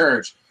from the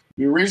church.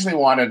 We originally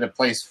wanted a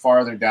place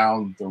farther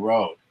down the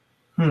road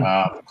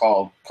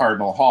called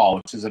Cardinal Hall,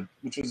 which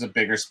was a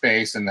bigger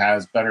space and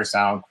has better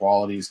sound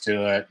qualities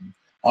to it, and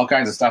all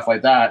kinds of stuff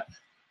like that.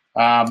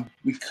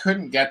 We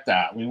couldn't get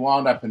that. We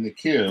wound up in the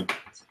Cube,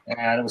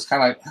 and it was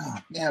kind of like,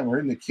 we're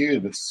in the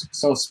Cube. It's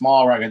so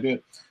small. We're not going to do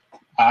it.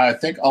 I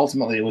think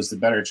ultimately it was the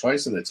better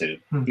choice of the two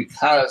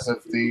because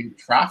of the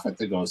traffic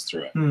that goes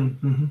through it.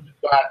 Mm-hmm.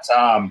 We've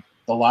got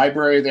the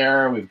library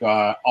there. We've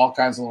got all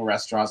kinds of little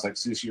restaurants like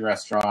sushi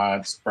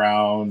restaurants,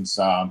 Browns,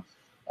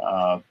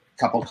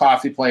 couple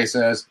coffee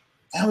places,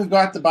 and we've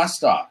got the bus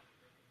stop.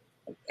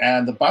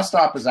 And the bus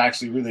stop is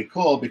actually really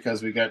cool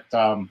because we get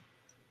the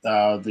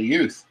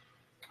youth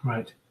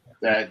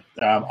that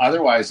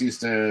otherwise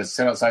used to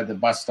sit outside the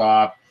bus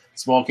stop,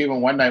 smoke.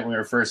 Even one night when we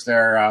were first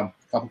there, a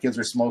couple kids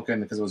were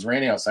smoking because it was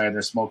raining outside.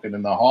 They're smoking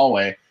in the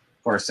hallway.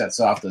 Of course, sets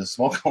off the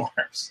smoke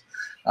alarms.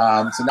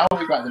 So now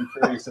we've got them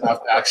curious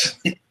enough to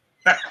actually.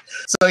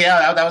 So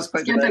yeah, that was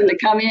quite good. Get them to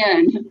come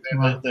in.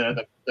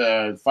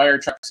 The fire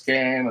trucks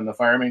came and the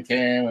firemen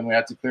came and we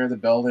had to clear the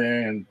building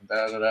and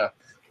da.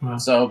 Wow.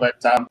 So, but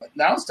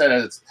now instead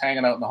of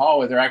hanging out in the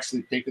hallway, they're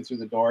actually peeking through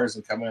the doors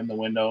and coming in the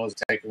windows,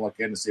 taking a look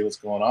in to see what's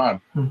going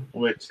on,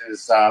 which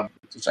I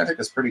think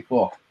is pretty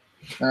cool.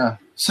 Yeah.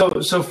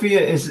 So,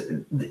 Sophia, is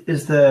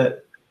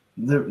the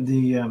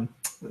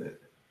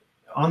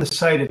on the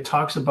site it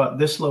talks about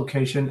this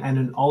location and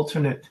an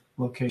alternate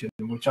location,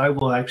 which I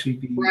will actually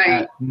be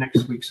at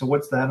next week. So,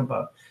 what's that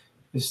about?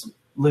 Is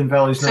Lynn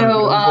Valley's not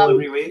available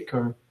every week,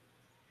 or?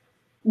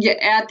 Yeah,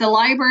 at the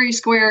Library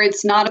Square,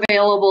 it's not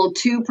available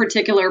 2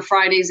 particular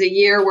Fridays a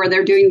year where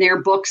they're doing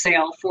their book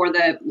sale for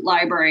the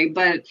library.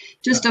 But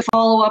just to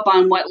follow up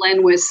on what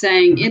Len was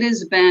saying, it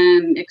has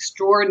been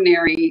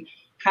extraordinary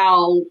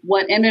how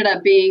what ended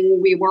up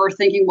being we were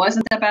thinking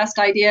wasn't the best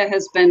idea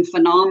has been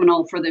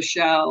phenomenal for the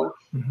show.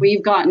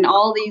 We've gotten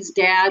all these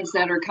dads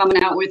that are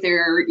coming out with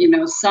their,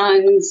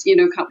 sons,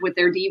 with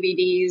their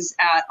DVDs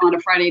on a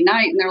Friday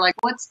night. And they're like,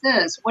 what's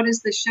this? What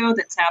is the show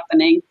that's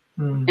happening?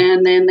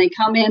 And then they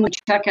come in and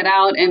check it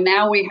out. And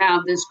now we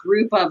have this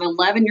group of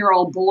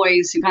 11-year-old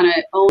boys who kind of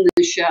own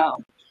the show.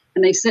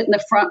 And they sit in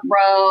the front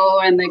row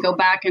and they go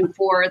back and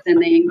forth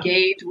and they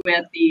engage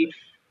with the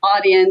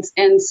audience.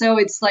 And so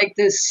it's like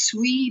this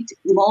sweet,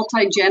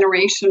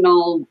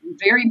 multi-generational,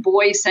 very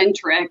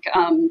boy-centric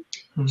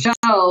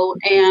show.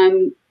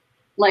 And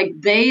like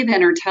they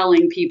then are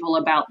telling people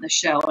about the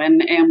show.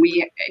 And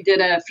we did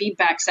a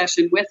feedback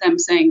session with them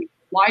saying,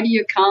 why do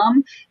you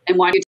come? And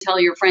why do you tell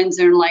your friends?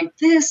 And they're like,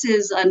 this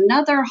is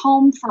another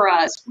home for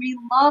us. We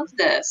love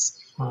this.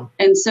 Wow.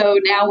 And so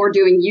now we're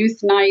doing youth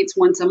nights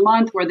once a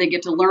month where they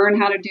get to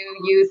learn how to do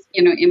youth,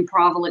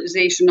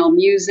 improvisational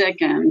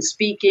music and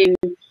speaking.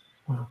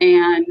 Wow.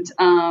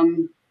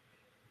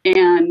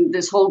 And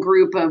this whole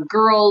group of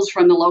girls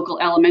from the local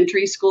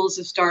elementary schools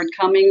have started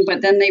coming,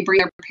 but then they bring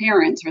their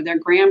parents or their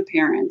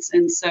grandparents.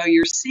 And so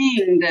you're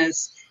seeing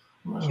this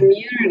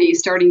community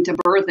starting to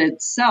birth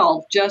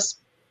itself just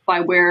by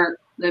where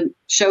the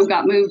show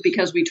got moved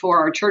because we tore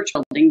our church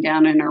building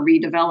down and are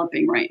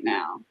redeveloping right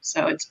now.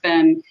 So it's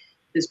been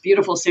this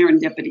beautiful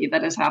serendipity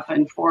that has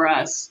happened for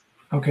us.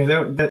 Okay,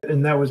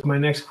 that was my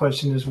next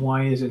question: is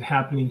why is it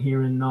happening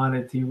here and not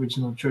at the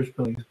original church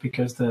building?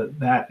 Because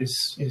that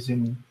is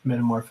in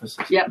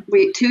metamorphosis. Yep,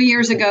 2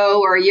 years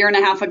ago or a year and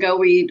a half ago,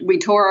 we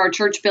tore our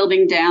church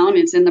building down.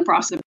 It's in the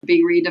process of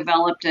being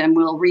redeveloped and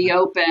will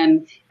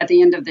reopen at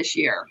the end of this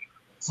year.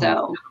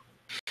 So.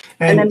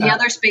 And then the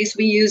other space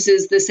we use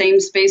is the same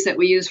space that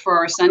we use for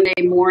our Sunday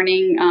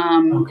morning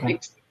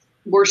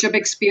worship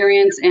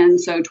experience. And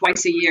so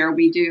twice a year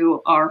we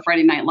do our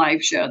Friday Night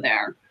Live show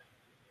there.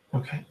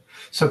 Okay.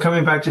 So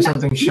coming back to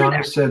something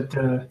Shauna said,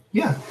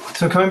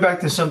 So coming back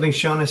to something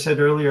Shauna said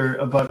earlier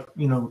about,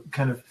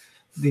 kind of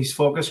these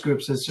focus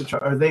groups, etc.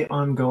 Are they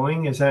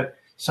ongoing? Is that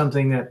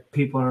something that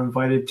people are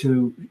invited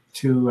to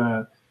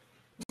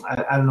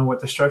I don't know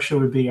what the structure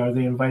would be. Are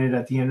they invited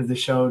at the end of the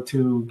show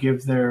to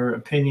give their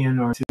opinion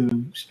or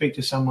to speak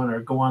to someone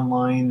or go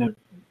online,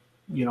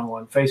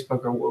 on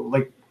Facebook or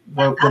what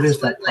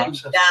is that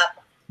process? Yeah.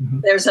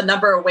 There's a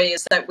number of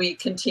ways that we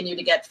continue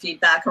to get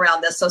feedback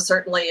around this. So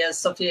certainly, as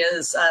Sophia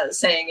is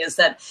saying, is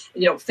that,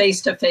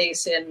 face to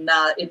face in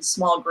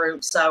small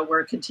groups,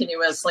 we're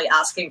continuously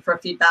asking for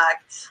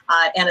feedback.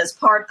 And as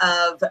part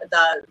of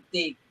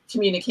the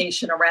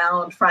communication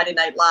around Friday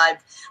Night Live,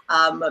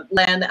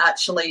 Len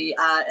actually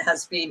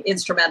has been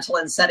instrumental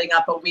in setting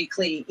up a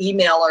weekly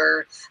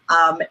emailer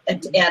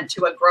and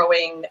to a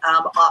growing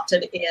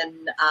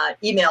opted-in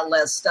email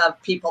list of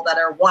people that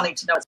are wanting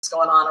to know what's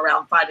going on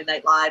around Friday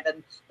Night Live,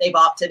 and they've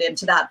opted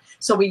into that.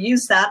 So we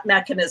use that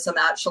mechanism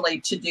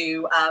actually to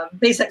do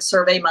basic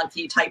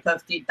SurveyMonkey type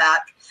of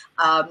feedback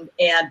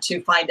and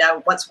to find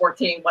out what's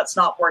working, what's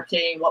not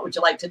working, what would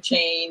you like to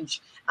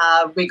change.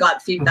 We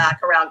got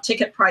feedback around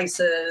ticket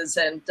prices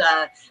and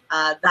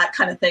that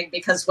kind of thing,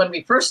 because when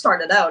we first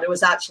started out, it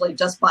was actually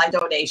just by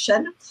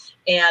donation.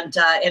 And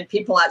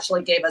people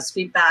actually gave us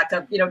feedback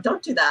of,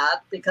 don't do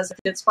that, because if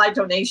it's by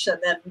donation,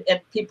 then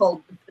if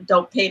people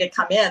don't pay to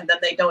come in, then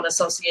they don't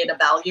associate a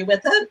value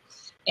with it.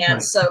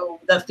 And so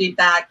the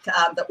feedback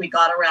that we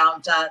got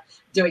around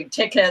doing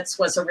tickets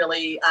was a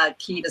really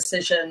key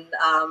decision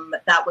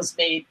that was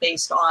made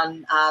based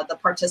on the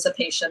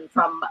participation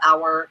from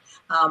our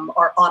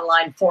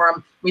online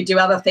forum. We do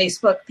have a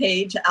Facebook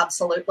page,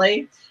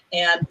 absolutely.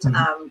 And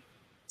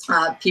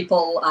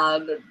people,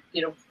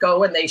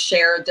 go and they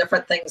share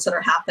different things that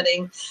are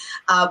happening.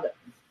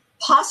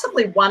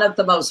 Possibly one of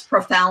the most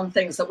profound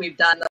things that we've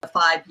done in the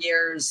 5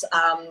 years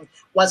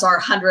was our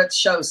 100th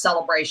show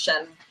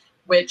celebration,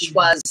 which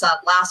was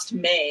last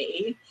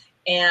May.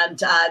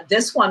 And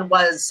this one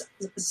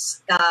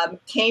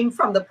came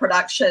from the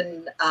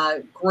production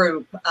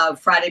group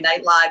of Friday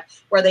Night Live,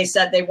 where they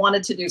said they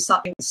wanted to do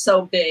something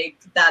so big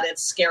that it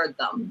scared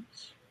them.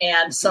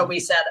 And so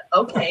we said,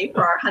 okay,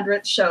 for our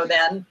 100th show,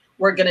 then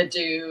we're going to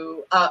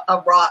do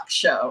a rock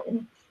show.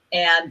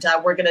 And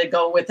we're going to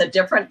go with a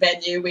different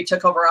venue. We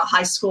took over a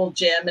high school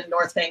gym in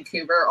North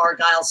Vancouver,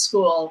 Argyle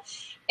School.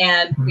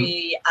 And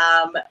we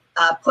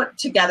put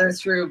together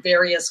through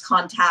various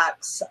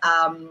contacts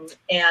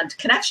and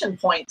connection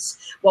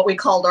points what we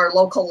called our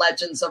local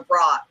legends of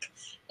rock.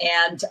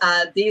 And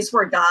these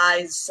were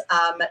guys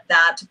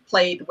that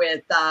played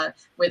with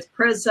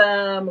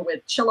Prism,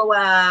 with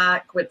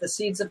Chilliwack, with the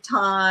Seeds of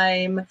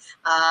Time,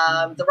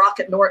 the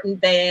Rocket Norton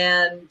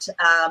Band,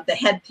 the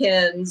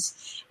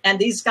Headpins. And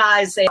these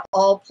guys, they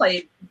all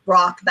played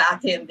rock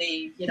back in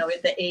the, in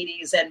the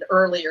 80s and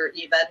earlier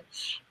even.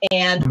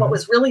 And what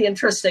was really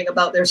interesting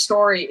about their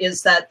story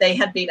is that they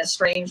had been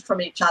estranged from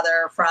each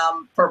other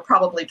for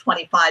probably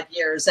 25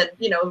 years. And,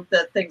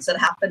 the things that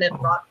happen in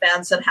rock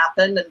bands that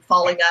happen, and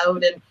falling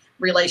out and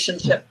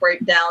relationship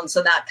breakdowns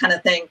and that kind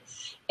of thing.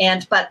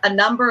 But a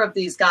number of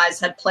these guys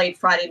had played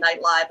Friday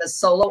Night Live as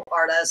solo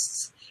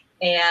artists.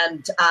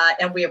 And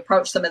we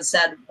approached them and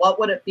said, what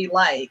would it be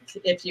like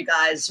if you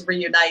guys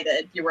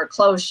reunited? You were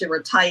close, you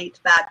were tight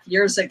back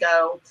years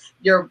ago.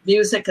 Your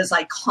music is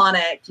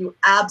iconic. You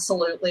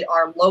absolutely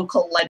are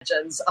local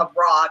legends of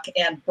rock,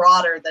 and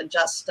broader than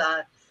just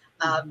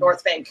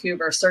North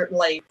Vancouver,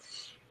 certainly.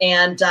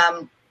 And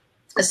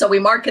so we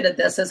marketed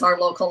this as our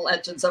local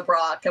legends of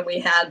rock, and we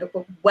had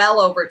well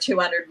over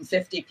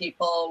 250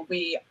 people.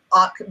 We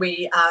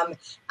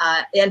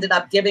ended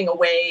up giving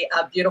away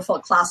a beautiful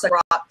classic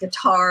rock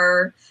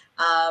guitar,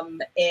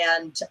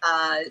 and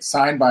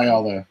signed by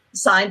all of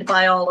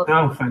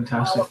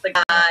fantastic. all of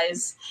the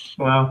guys.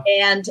 Wow.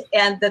 And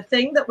the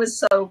thing that was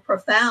so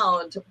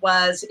profound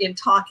was, in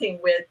talking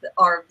with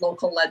our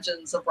local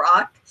legends of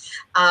rock,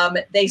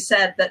 they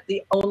said that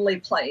the only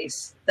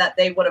place that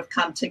they would have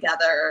come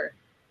together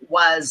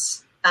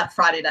was at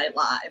Friday Night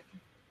Live.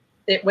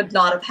 It would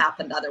not have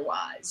happened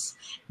otherwise.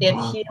 It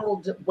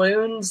healed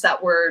wounds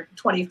that were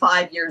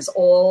 25 years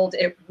old.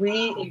 It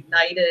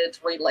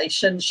reignited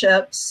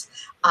relationships,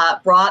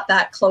 brought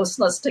that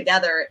closeness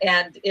together.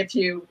 And if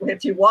you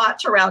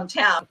watch around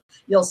town,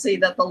 you'll see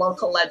that the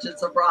local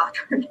legends of rock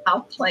are now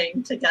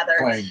playing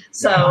together.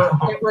 So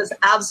it was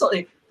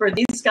absolutely, for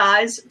these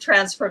guys,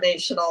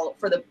 transformational.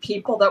 For the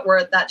people that were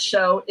at that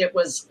show, it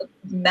was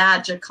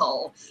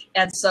magical.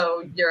 And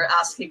so you're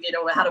asking,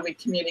 how do we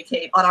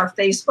communicate? On our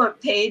Facebook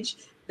page,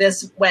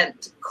 this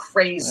went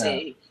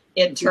crazy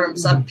in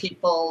terms of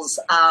people's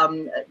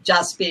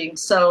just being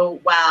so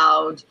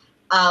wowed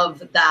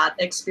of that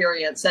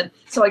experience. And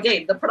so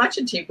again, the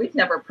production team, we've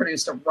never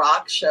produced a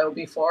rock show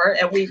before,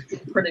 and we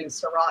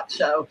produced a rock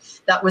show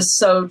that was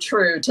so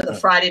true to the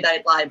Friday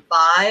Night Live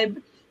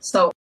vibe,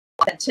 so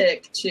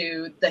authentic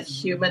to the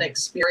human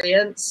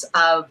experience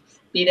of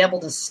being able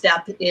to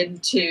step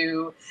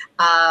into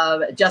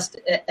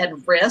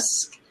and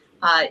risk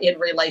in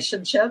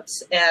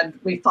relationships. And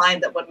we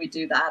find that when we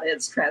do that,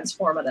 it's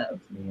transformative.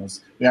 Yes.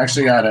 We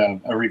actually got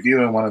a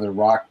review in one of the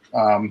rock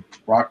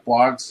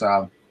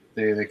blogs.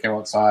 They came out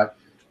and saw it,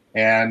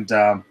 and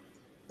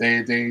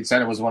they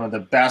said it was one of the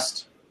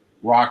best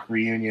rock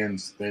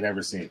reunions they'd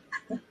ever seen.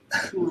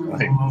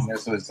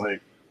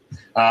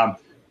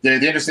 The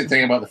interesting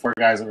thing about the 4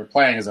 guys that were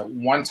playing is that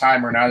one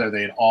time or another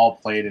they'd all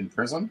played in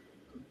Prism,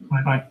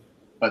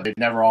 but they'd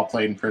never all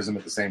played in Prism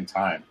at the same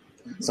time.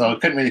 So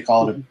it couldn't really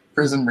call it a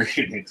Prism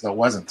reunion, because it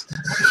wasn't.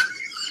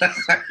 So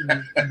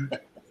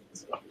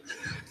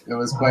it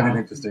was quite an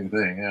interesting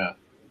thing, yeah.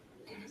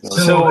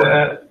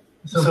 So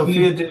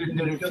Sophia, did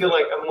it feel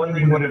like, I'm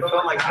wondering what it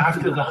felt like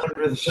after the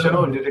 100th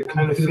show? Did it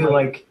kind of feel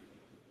like,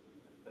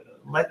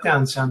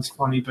 letdown sounds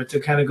funny, but to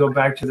kind of go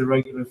back to the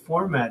regular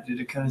format, did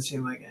it kind of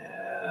seem like,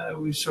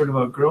 we've sort of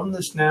outgrown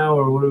this now,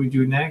 or what do we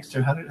do next,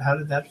 or how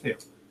did that feel?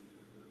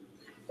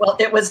 Well,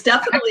 it was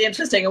definitely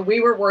interesting, and we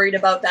were worried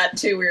about that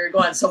too. We were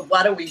going, so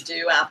what do we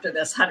do after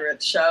this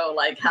 100th show?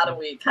 Like, how do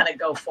we kind of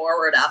go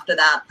forward after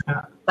that?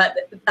 Yeah. But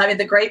I mean,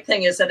 the great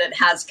thing is that it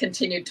has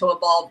continued to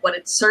evolve. What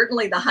it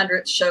certainly the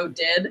 100th show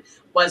did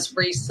was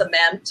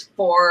re-cement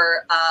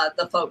for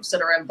the folks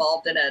that are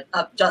involved in it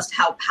of just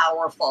how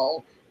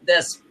powerful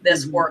this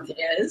work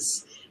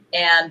is.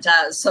 And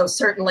so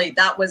certainly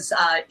that was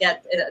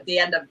at the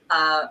end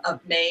of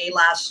May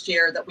last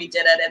year that we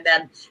did it. And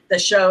then the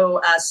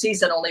show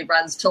season only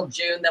runs till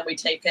June. Then we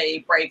take a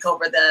break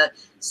over the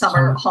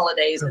summer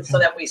holidays. And so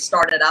then we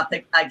started up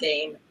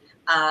again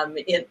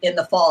in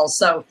the fall.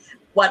 So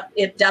what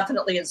it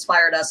definitely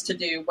inspired us to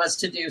do was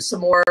to do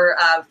some more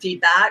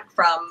feedback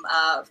from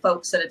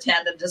folks that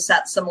attend, and to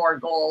set some more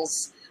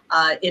goals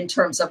in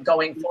terms of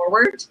going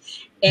forward.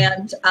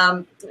 And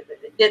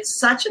it's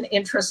such an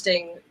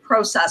interesting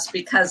process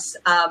because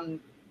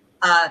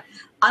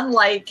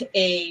unlike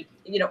a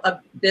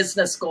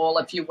business goal,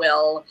 if you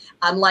will,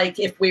 unlike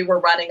if we were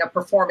running a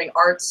performing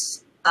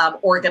arts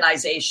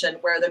organization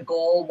where the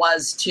goal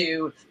was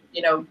to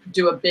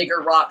do a bigger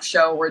rock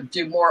show or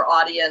do more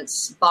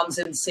audience bums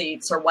in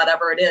seats or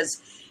whatever it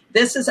is.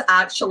 This is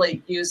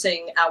actually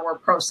using our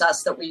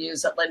process that we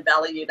use at Lynn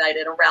Valley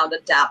United around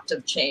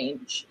adaptive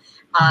change.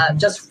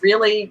 Just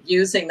really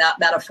using that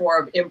metaphor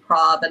of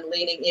improv and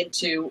leaning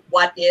into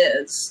what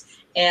is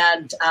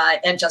and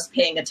just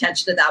paying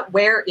attention to that.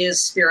 Where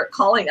is Spirit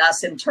calling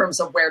us in terms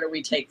of where do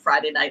we take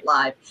Friday Night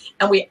Live?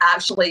 And we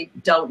actually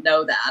don't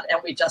know that. And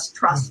we just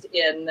trust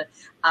in,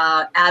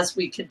 as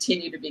we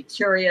continue to be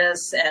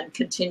curious and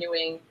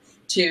continuing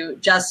to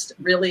just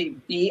really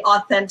be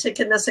authentic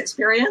in this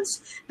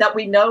experience, that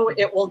we know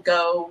it will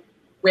go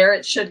where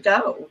it should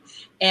go.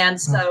 And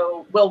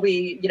so will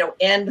we,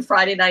 end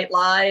Friday Night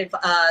Live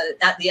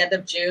at the end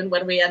of June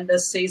when we end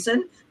this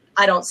season?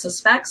 I don't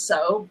suspect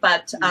so,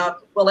 but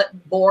will it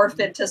morph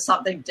into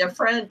something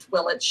different?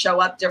 Will it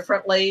show up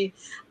differently?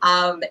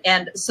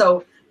 And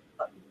so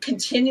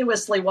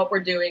continuously what we're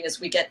doing is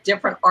we get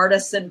different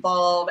artists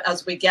involved,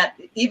 as we get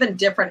even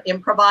different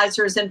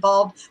improvisers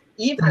involved,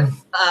 even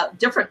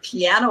different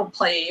piano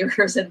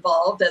players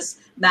involved, as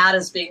Matt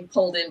is being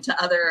pulled into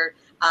other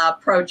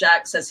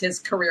projects as his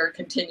career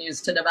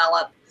continues to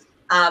develop.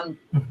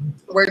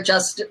 We're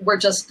just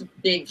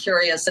being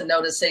curious and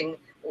noticing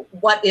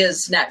what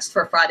is next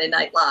for Friday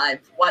Night Live.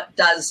 What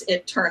does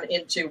it turn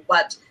into?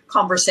 What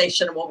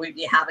conversation will we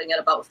be having in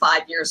about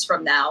 5 years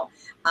from now?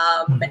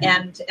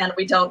 And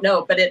we don't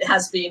know, but it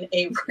has been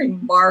a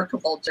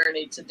remarkable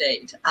journey to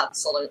date.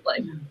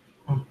 Absolutely.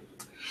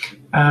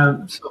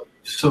 So,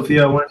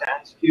 Sophia, I wanted to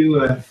ask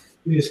you, it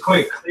is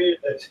quite clear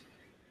that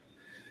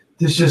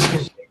it's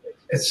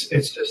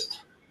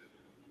just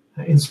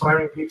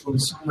inspiring people in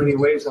so many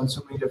ways on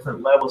so many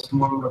different levels.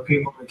 More and more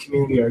people in the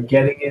community are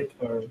getting it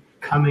or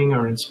coming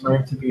or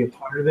inspired to be a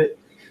part of it.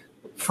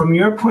 From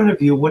your point of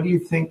view, what do you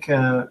think,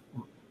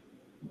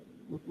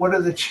 what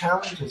are the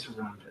challenges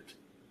around it?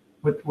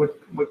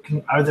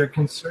 Are there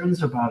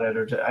concerns about it?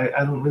 Or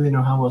I don't really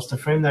know how else to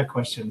frame that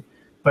question.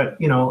 But,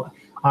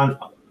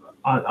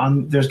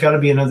 on there's got to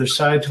be another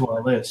side to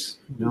all this,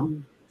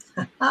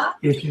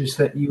 issues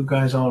that you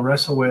guys all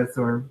wrestle with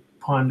or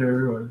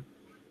ponder or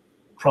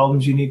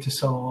problems you need to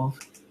solve,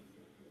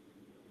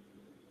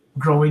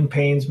 growing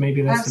pains.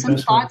 Maybe that's the best. I have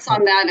some thoughts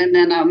on that, and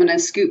then I'm going to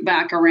scoot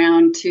back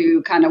around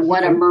to kind of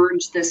what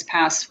emerged this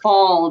past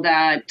fall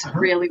that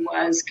really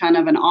was kind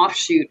of an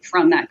offshoot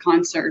from that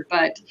concert.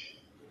 But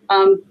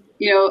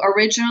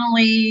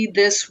originally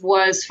this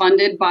was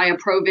funded by a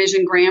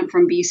Provision grant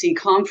from BC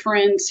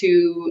Conference,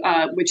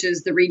 which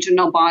is the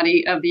regional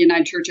body of the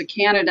United Church of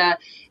Canada,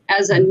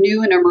 as a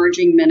new and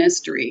emerging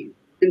ministry.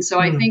 And so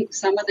I think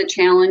some of the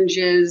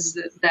challenges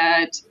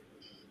that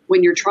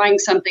when you're trying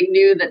something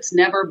new that's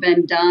never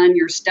been done,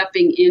 you're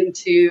stepping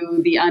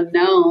into the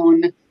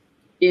unknown.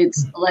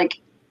 It's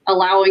like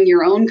allowing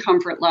your own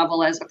comfort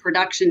level as a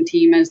production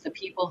team, as the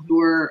people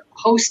who are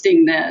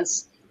hosting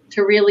this,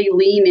 to really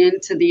lean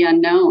into the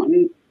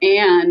unknown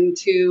and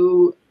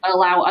to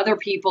allow other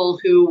people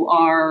who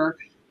are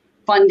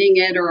funding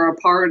it or are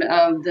part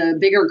of the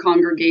bigger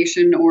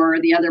congregation or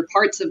the other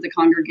parts of the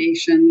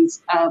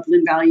congregations of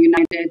Lynn Valley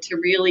United to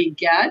really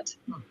get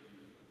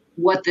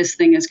what this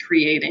thing is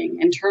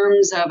creating in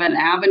terms of an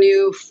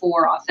avenue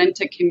for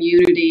authentic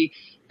community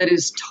that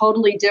is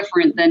totally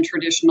different than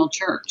traditional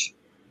church.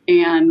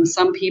 And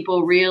some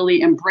people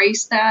really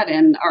embrace that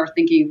and are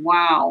thinking,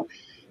 wow,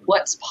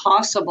 what's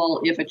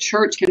possible if a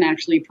church can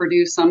actually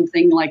produce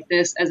something like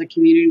this as a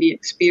community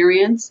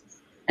experience?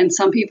 And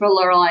some people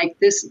are like,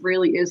 this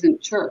really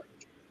isn't church.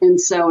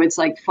 And so it's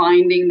like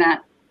finding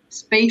that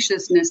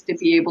spaciousness to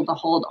be able to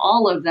hold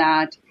all of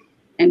that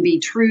and be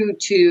true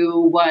to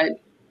what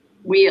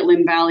we at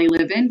Lynn Valley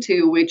live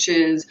into, which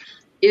is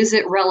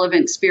it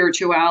relevant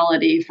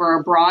spirituality for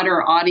a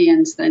broader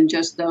audience than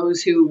just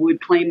those who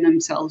would claim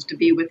themselves to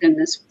be within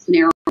this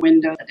narrow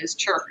window that is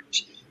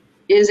church?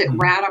 Is it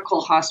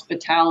radical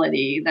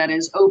hospitality that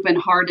is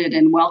open-hearted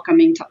and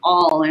welcoming to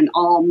all, and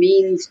all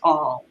means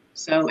all?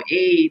 So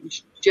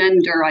age,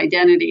 gender,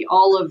 identity,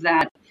 all of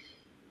that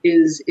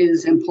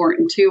is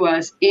important to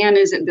us. And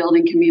is it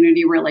building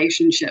community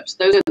relationships?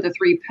 Those are the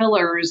three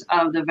pillars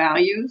of the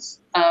values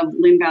of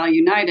Lynn Valley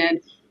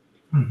United.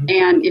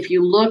 And if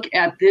you look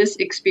at this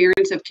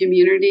experience of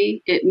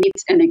community, it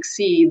meets and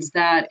exceeds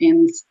that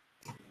in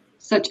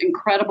such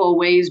incredible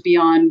ways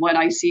beyond what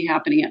I see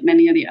happening at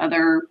many of the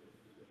other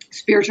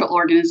spiritual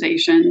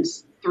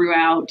organizations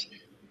throughout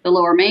the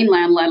Lower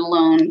Mainland, let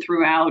alone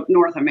throughout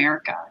North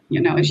America.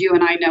 As you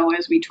and I know,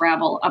 as we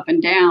travel up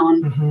and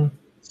down,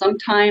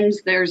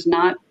 sometimes there's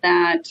not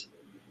that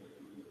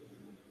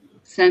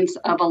sense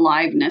of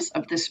aliveness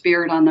of the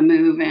spirit on the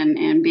move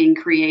and being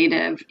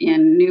creative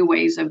in new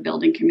ways of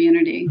building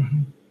community.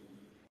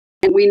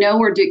 And we know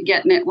we're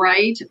getting it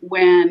right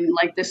when,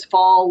 like this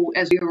fall,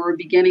 as we were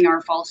beginning our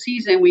fall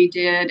season, we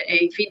did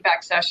a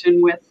feedback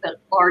session with a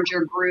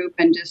larger group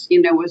and just,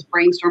 was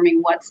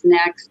brainstorming what's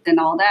next and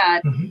all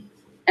that. Mm-hmm.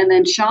 And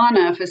then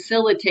Shauna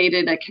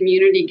facilitated a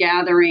community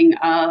gathering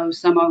of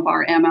some of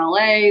our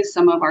MLAs,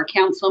 some of our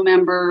council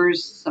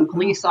members, some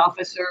police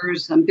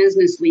officers, some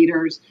business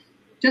leaders,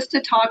 just to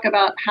talk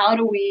about how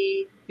do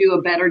we do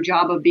a better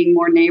job of being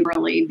more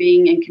neighborly,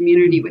 being in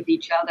community with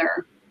each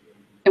other.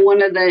 And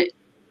one of the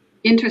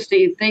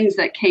interesting things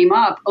that came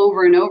up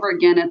over and over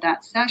again at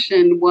that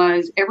session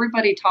was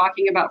everybody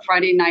talking about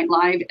Friday Night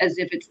Live as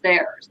if it's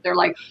theirs. They're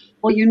like,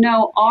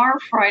 well, our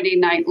Friday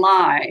Night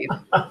Live.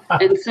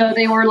 And so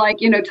they were like,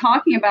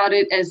 talking about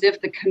it as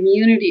if the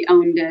community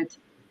owned it,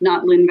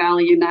 not Lynn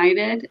Valley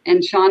United.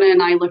 And Shauna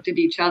and I looked at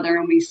each other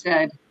and we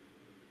said,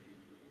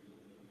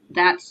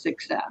 that's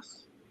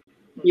success.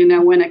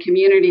 When a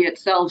community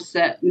itself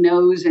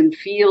knows and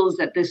feels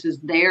that this is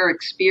their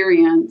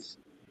experience,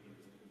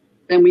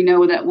 then we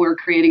know that we're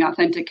creating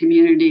authentic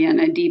community in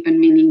a deep and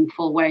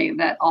meaningful way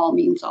that all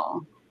means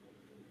all.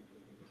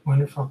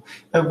 Wonderful.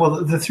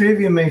 Well, the three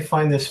of you may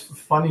find this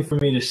funny for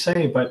me to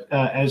say, but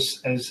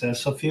as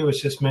Sophia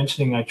was just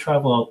mentioning, I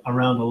travel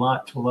around a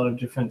lot to a lot of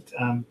different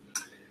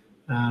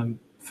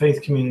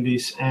faith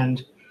communities,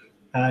 and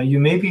you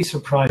may be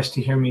surprised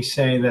to hear me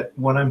say that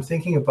what I'm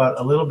thinking about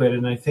a little bit,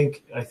 and I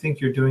think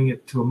you're doing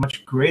it to a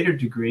much greater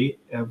degree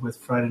with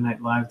Friday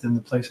Night Live than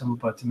the place I'm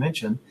about to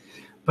mention.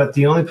 But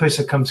the only place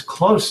that comes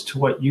close to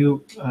what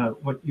you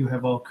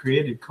have all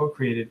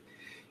co-created,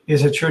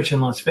 is a church in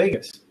Las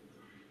Vegas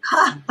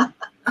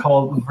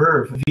called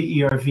Verve,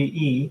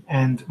 Verve.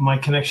 And my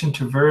connection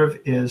to Verve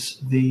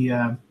is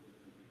the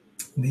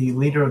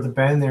leader of the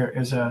band there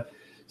is a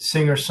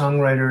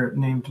singer-songwriter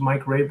named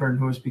Mike Rayburn,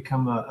 who has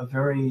become a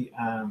very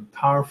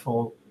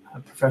powerful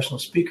professional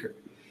speaker.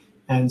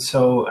 And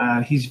so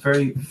he's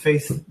very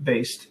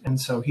faith-based. And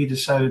so he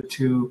decided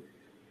to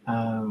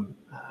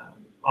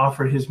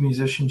offer his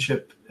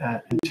musicianship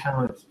and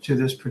talent to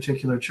this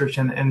particular church,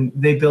 and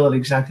they bill it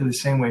exactly the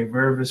same way.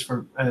 Verve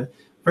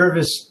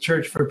is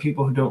church for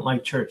people who don't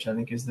like church, I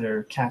think is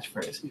their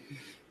catchphrase.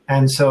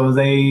 And so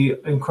they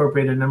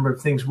incorporate a number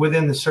of things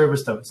within the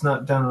service, though. It's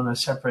not done on a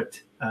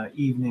separate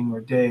evening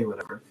or day,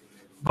 whatever.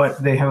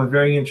 But they have a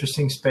very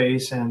interesting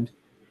space, and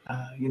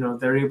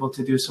they're able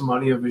to do some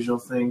audiovisual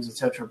things,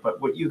 etc.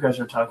 But what you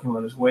guys are talking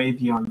about is way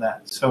beyond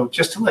that. So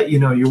just to let you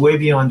know, you're way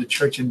beyond a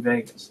church in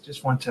Vegas.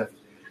 Just want to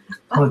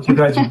let you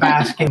guys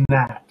bask in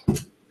that.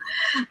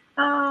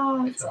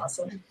 Oh, it's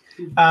awesome.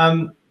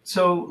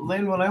 So,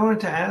 Lynn, what I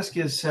wanted to ask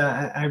is,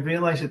 I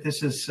realize that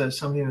this is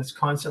something that's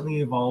constantly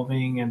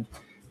evolving, and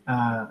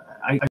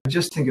I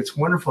just think it's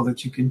wonderful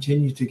that you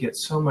continue to get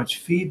so much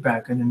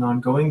feedback on an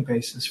ongoing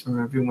basis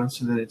from everyone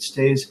so that it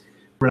stays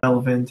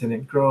relevant and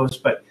it grows.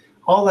 But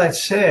all that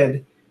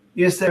said,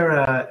 is there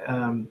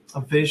a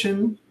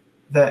vision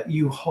that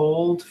you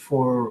hold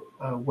for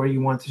where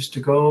you want this to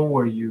go,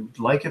 where you'd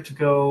like it to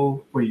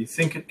go, where you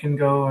think it can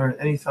go, or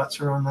any thoughts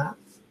around that?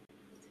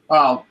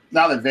 Well,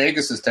 now that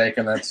Vegas is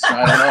taken, I don't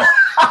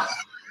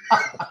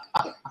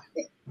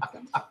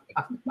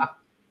know.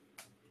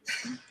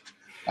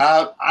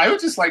 I would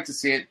just like to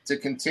see it to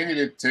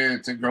continue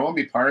to grow and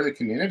be part of the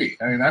community.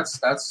 I mean,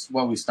 that's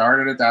what we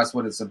started it. That's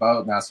what it's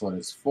about, and that's what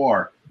it's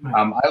for. Right.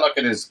 I look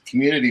at it as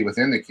community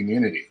within the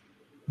community.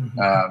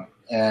 Mm-hmm.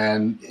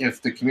 And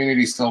if the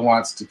community still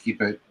wants to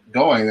keep it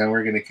going, then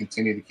we're going to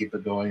continue to keep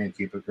it going and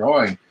keep it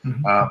growing.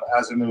 Mm-hmm.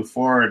 As we move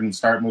forward and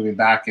start moving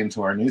back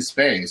into our new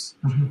space,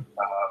 Mm-hmm.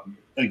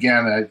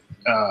 Again,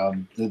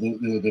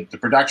 the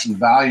production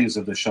values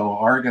of the show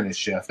are going to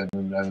shift.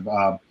 And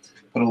I've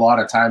put a lot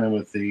of time in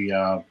with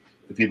the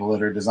people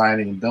that are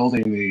designing and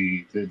building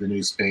the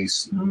new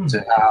space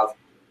to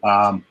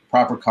have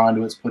proper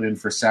conduits put in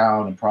for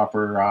sound and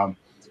proper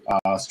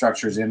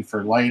structures in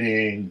for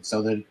lighting,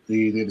 so that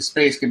the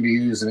space can be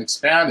used and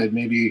expanded,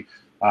 maybe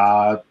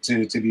to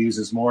be used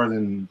as more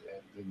than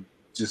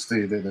just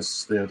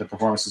the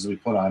performances we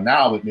put on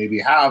now, but maybe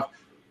have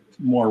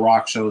more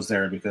rock shows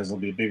there, because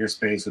there'll be a bigger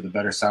space with a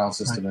better sound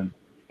system and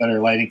better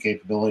lighting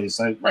capabilities.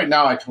 Like right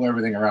now, I tow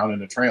everything around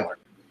in a trailer.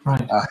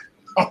 Right.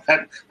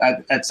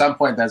 At some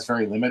point, that's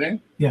very limiting.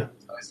 Yeah.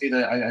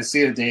 I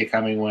see a day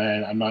coming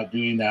when I'm not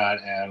doing that,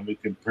 and we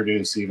could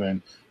produce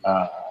even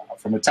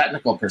from a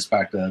technical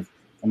perspective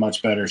a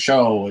much better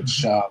show.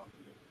 Which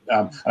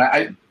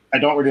I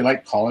don't really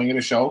like calling it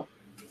a show.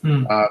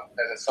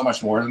 It's so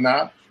much more than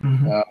that.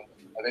 Mm-hmm.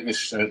 I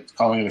think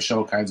calling it a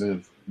show kind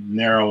of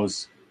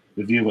narrows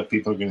the view of what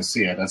people are going to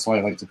see it. That's why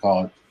I like to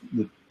call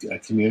it the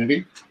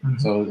community. Mm-hmm.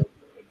 So the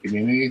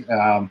community.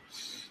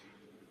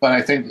 But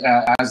I think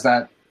as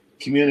that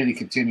community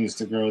continues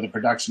to grow, the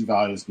production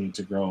values need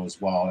to grow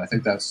as well. And I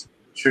think that's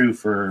true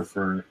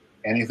for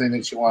anything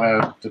that you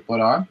want to put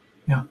on.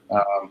 Yeah.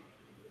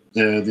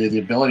 The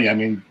ability, I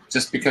mean,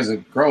 just because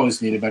it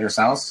grows, need a better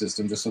sound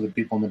system, just so that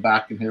people in the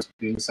back can hear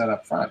being set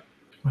up front,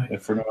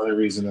 if for no other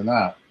reason than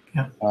that.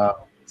 Yeah.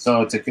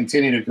 So to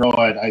continue to grow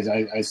it,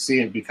 I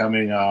see it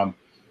becoming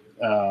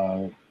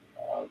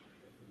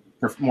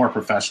more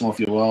professional, if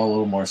you will, a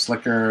little more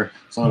slicker,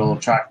 so it'll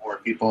attract more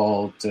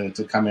people to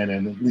come in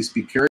and at least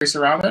be curious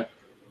around it.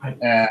 Right.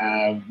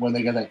 And when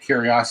they get that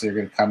curiosity, they're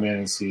going to come in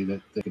and see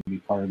that they can be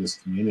part of this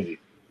community.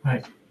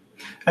 Right.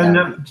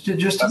 And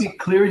just to be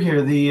clear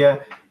here, the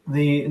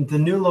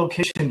new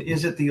location,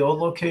 is it the old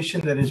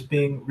location that is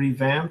being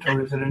revamped,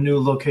 or is it a new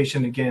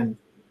location again?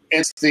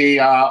 It's the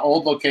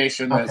old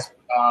location that's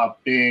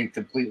being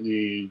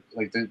completely,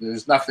 like,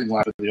 there's nothing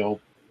left of the old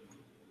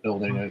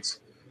building. It's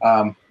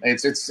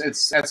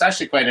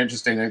actually quite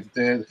interesting.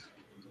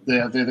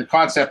 The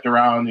concept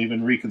around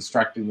even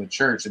reconstructing the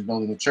church and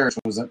building the church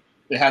was that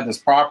they had this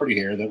property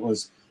here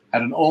that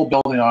had an old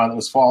building on it that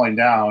was falling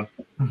down,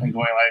 and going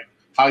like,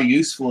 how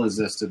useful is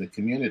this to the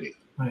community?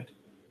 Right.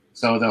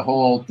 So the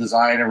whole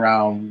design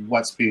around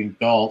what's being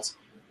built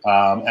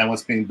and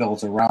what's being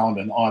built around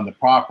and on the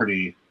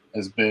property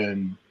has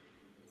been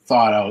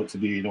thought out to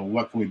be,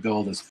 what can we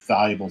build that's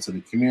valuable to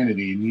the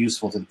community and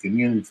useful to the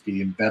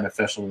community and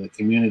beneficial to the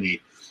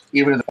community,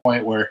 even to the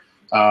point where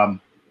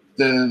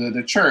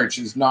the church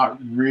is not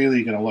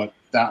really going to look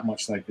that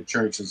much like the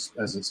church as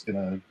it's going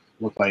to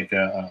look like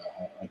a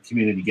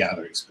community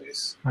gathering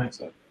space. Right.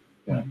 So,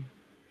 yeah.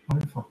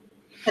 Wonderful.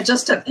 And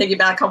just to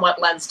piggyback on what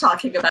Len's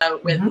talking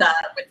about with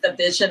the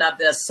vision of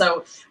this,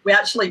 so we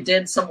actually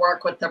did some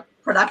work with the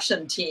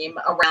production team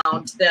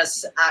around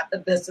this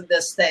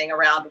thing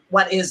around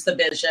what is the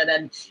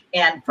vision,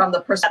 and from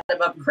the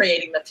perspective of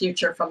creating the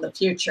future from the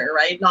future,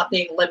 right? Not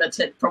being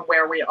limited from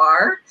where we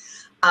are.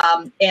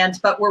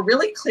 But we're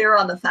really clear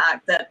on the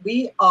fact that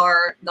we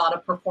are not a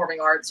performing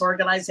arts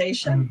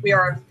organization. We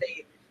are a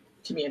faith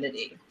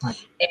community.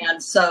 Right.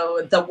 And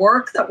so the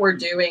work that we're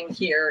doing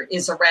here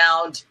is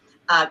around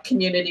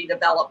community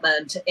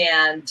development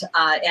and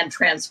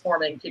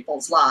transforming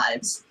people's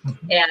lives.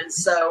 And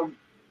so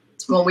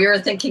when we were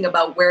thinking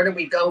about where do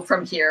we go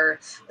from here,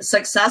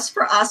 success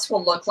for us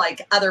will look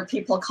like other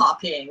people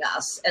copying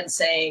us and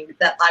saying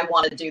that I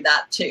want to do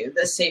that too.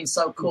 This seems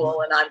so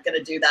cool and I'm going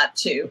to do that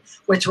too,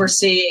 which we're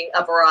seeing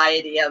a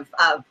variety of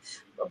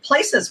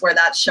places where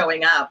that's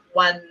showing up.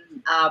 One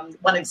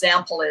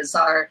example is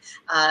our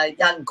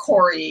young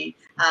Corey,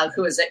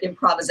 who is an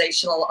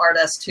improvisational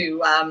artist who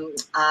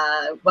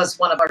was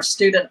one of our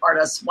student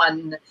artists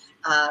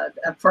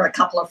for a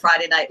couple of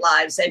Friday Night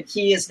Lives. And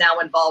he is now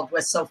involved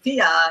with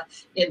Sophia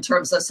in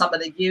terms of some of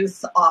the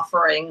youth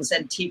offerings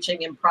and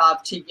teaching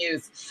improv to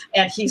youth.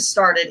 And he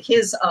started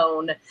his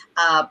own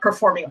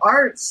performing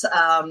arts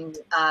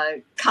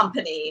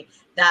company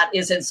that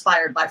is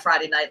inspired by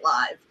Friday Night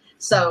Live.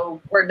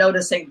 So we're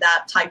noticing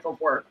that type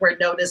of work. We're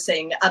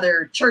noticing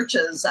other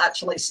churches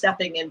actually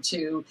stepping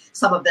into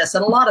some of this.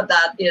 And a lot of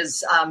that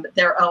is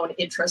their own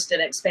interest in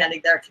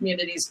expanding their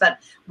communities. But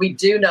we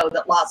do know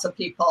that lots of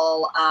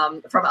people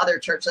from other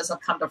churches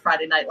have come to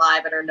Friday Night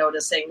Live and are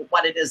noticing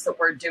what it is that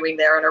we're doing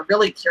there and are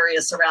really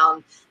curious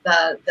around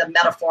the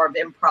metaphor of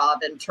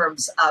improv in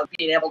terms of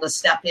being able to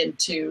step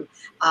into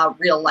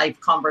real life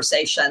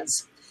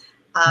conversations.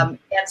 And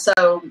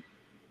so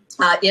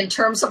in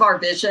terms of our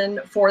vision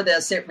for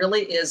this, it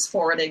really is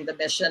forwarding the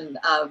mission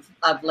of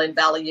Lynn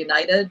Valley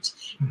United.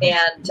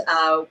 And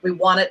we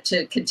want it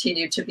to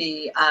continue to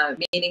be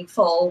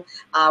meaningful,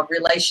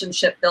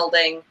 relationship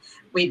building.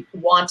 We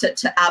want it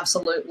to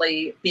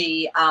absolutely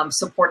be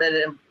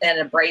supported and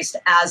embraced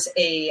as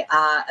a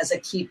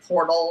key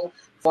portal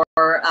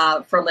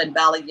for Lynn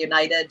Valley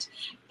United.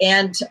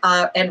 And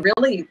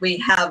really, we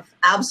have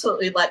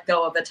absolutely let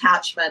go of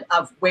attachment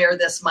of where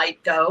this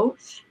might go.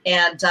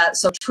 And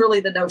so truly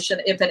the notion,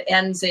 if it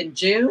ends in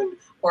June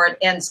or it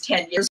ends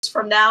 10 years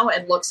from now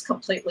and looks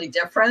completely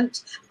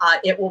different,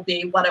 it will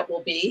be what it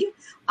will be.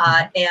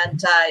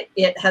 And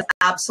it has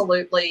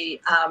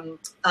absolutely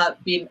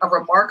been a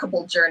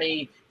remarkable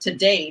journey to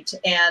date.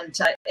 And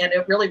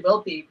it really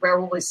will be. Where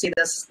will we see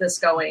this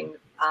going?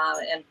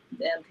 And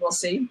we'll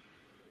see.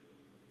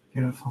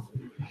 Beautiful.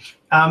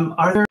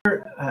 Are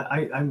there,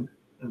 I'm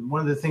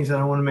one of the things that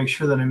I want to make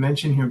sure that I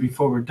mention here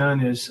before we're done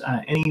is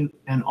any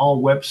and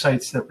all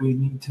websites that we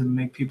need to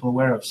make people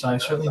aware of. So I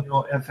certainly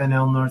know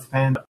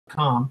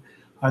fnlnorthvan.com.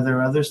 Are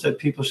there others that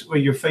people should, well,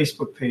 your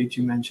Facebook page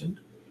you mentioned?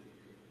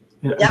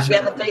 Yeah, we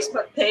have a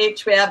Facebook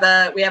page. We have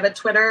a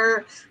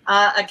Twitter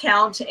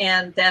account,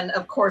 and then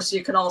of course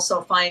you can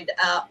also find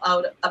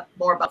out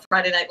more about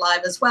Friday Night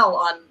Live as well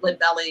on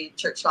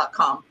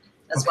LynnValleyChurch.com.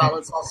 As well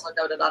as also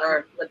noted on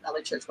our Lynn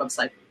Valley Church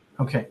website.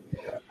 Okay.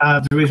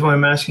 The reason why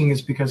I'm asking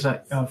is because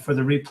for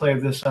the replay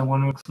of this, I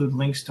want to include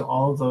links to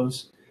all of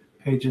those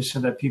pages so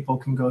that people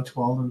can go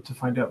to all of them to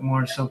find out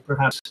more. So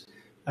perhaps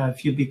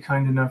if you'd be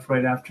kind enough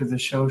right after the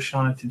show,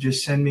 Shauna, to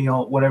just send me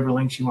whatever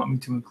links you want me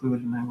to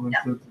include, and I will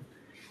include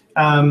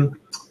them.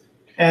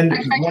 And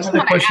one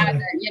other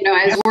question,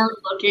 as we're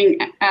looking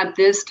at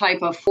this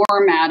type of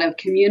format of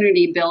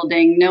community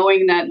building,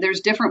 knowing that there's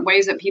different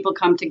ways that people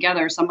come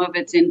together. Some of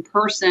it's in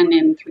person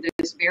and through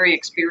this very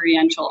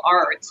experiential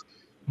arts,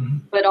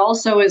 but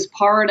also as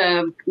part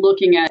of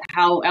looking at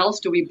how else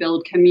do we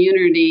build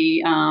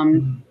community.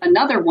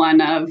 Another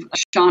one of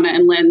Shauna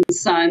and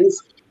Lynn's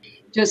sons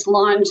just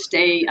launched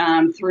a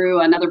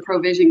through another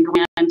Provision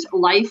grant,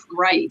 Life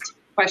Right ?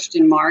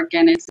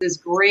 And it's this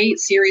great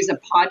series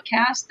of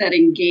podcasts that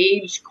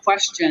engage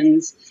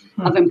questions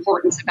of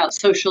importance about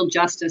social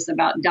justice,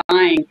 about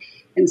dying.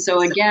 And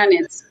so again,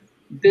 it's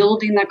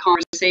building the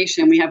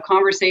conversation. We have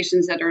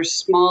conversations that are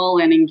small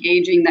and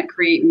engaging that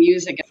create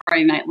music at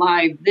Friday Night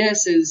Live.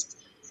 This is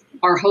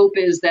our hope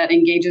is that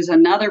engages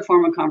another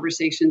form of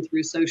conversation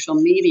through social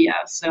media.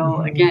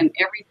 So again,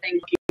 everything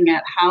looking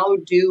at how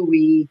do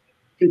we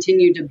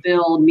continue to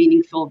build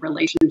meaningful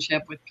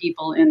relationship with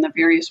people in the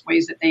various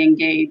ways that they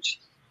engage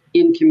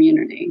in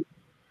community.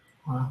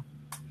 Wow,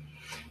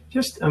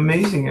 just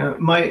amazing.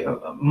 My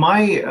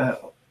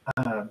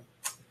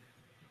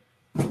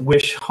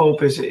wish,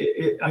 hope is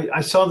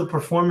I saw the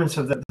performance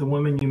of the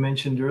women you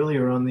mentioned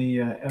earlier on the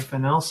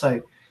FNL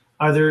site.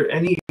 Are there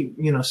any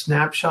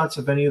snapshots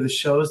of any of the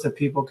shows that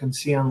people can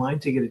see online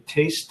to get a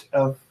taste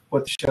of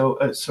what the show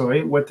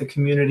what the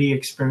community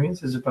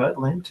experience is about?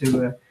 Lynn,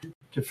 to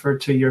defer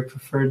to your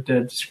preferred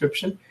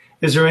description.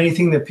 Is there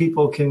anything that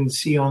people can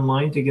see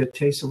online to get a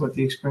taste of what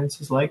the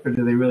experience is like, or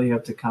do they really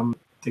have to come?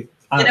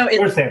 Of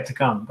course they have to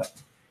come, but.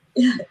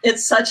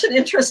 It's such an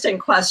interesting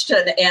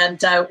question,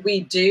 and we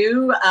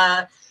do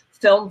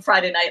film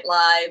Friday Night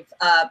Live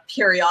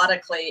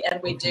periodically, and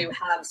we do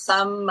have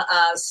some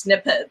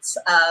snippets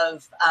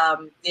of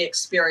the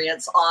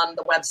experience on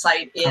the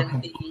website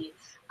in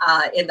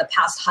the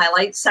past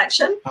highlights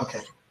section.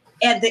 Okay.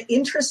 And the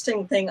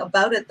interesting thing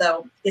about it,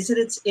 though, is that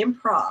it's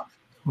improv,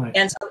 right.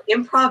 And so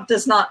improv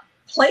does not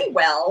play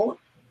well.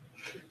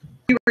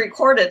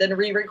 Re-recorded and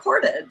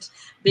re-recorded,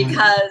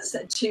 because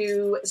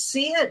to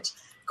see it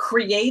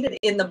created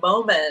in the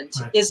moment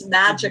is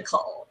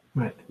magical,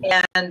 right.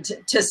 And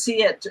to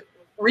see it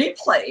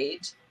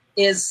replayed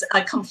is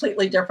a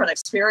completely different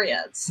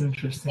experience.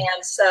 Interesting.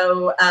 And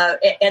so,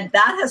 and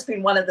that has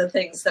been one of the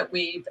things that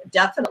we've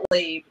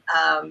definitely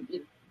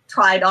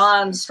tried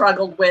on,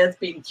 struggled with,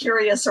 being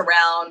curious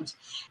around.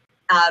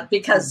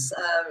 Because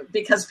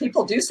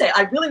people do say,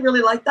 I really,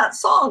 really like that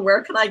song.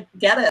 Where can I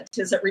get it?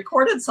 Is it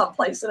recorded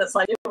someplace? And it's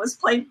like, it was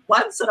played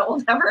once and it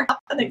will never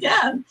happen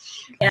again.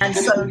 And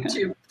so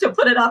to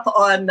put it up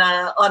on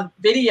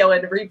video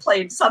and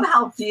replayed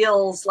somehow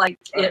feels like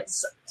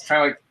it's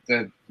kind of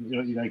like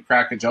you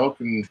crack a joke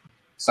and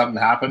something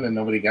happened and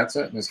nobody gets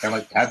it, and it's kind of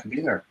like had to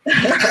be there.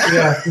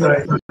 Yeah,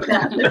 right.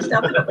 Yeah, there's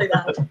definitely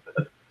that.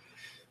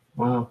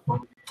 Wow.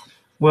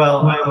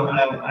 Well,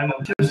 I'm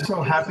just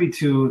so happy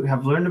to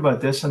have learned about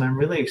this, and I'm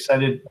really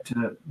excited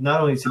to not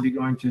only to be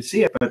going to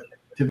see it, but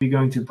to be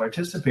going to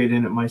participate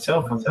in it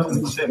myself on the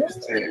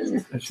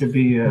 26th. That should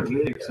be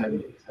really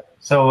exciting.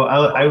 So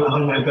I will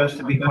do my best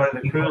to be part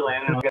of the crew,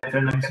 Lane, and I'll get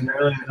there nice and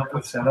early and help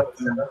with setup,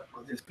 and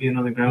I'll just be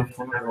on the ground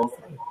floor the whole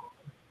thing.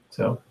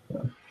 So,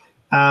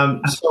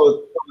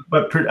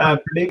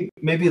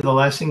 maybe the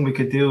last thing we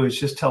could do is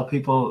just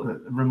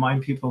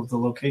remind people of the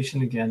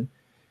location again.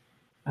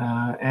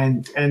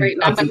 And great.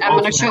 I'm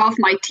going to show off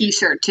my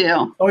T-shirt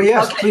too. Oh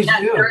yes, okay, please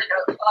do. There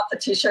we go. Off the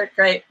T-shirt,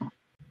 great.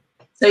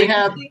 So we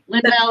have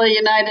Lynn Valley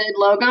United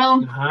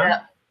logo.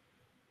 Yeah.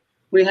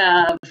 We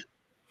have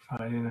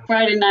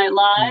Friday Night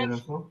Live.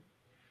 Beautiful.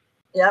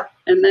 Yep.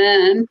 And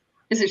then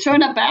is it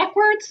showing up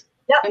backwards?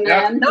 Yep. And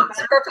then no,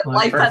 it's perfect.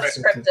 Life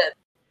Unscripted.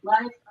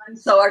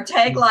 So our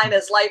tagline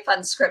is Life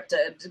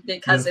Unscripted,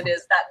 because it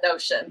is that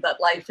notion that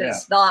life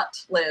is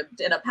not lived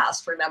in a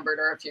past remembered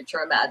or a future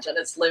imagined.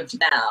 It's lived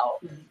now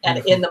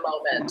and in the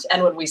moment.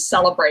 And when we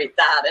celebrate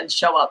that and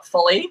show up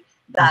fully,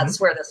 that's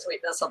where the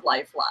sweetness of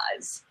life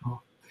lies.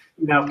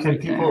 Now, can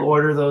people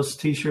order those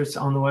T-shirts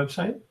on the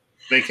website?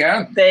 They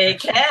can. They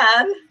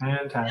can.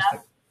 Fantastic. Yeah.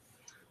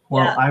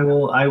 Well, Yeah.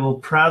 I will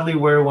proudly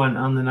wear one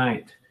on the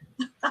night.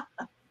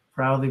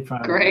 Proudly.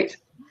 Great.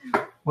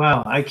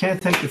 Wow, I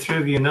can't thank the three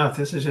of you enough.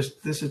 This is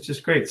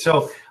just great.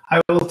 So I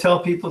will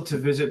tell people to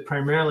visit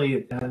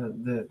primarily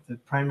the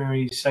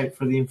primary site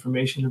for the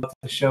information about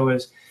the show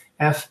is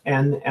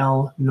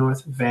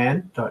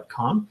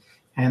fnlnorthvan.com.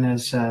 And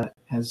as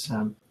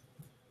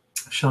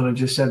Shauna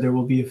just said, there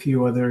will be a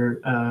few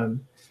other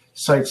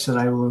sites that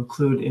I will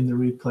include in the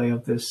replay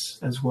of this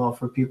as well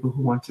for people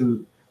who want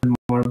to learn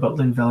more about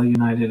Lynn Valley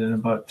United and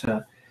about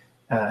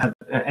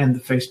and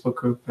the Facebook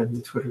group and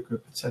the Twitter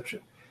group,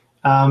 etc.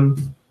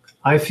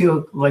 I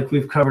feel like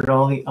we've covered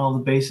all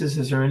the bases.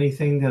 Is there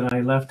anything that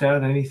I left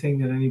out? Anything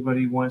that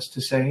anybody wants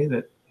to say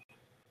that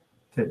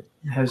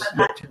has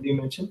yet to be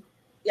mentioned?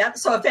 Yep.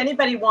 So if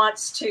anybody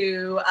wants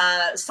to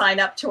sign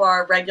up to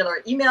our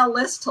regular email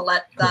list to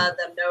let them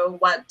know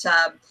what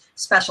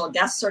special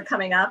guests are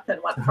coming up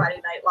and what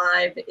Friday Night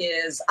Live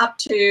is up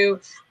to,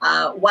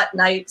 what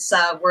nights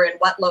we're in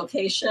what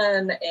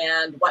location,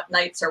 and what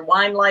nights are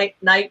wine light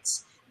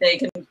nights, they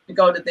can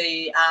go to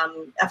the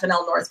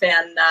FNL North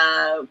Van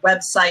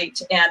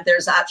website, and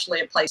there's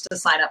actually a place to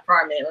sign up for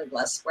our mailing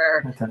list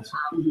where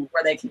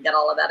they can get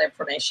all of that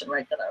information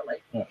regularly.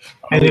 Yeah.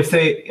 And if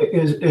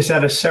is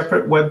that a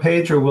separate web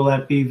page, or will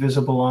that be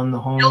visible on the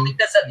home? You'll be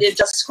you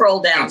just scroll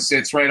down.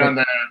 It's right on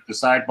the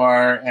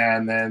sidebar,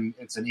 and then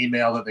it's an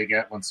email that they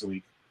get once a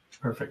week.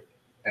 Perfect.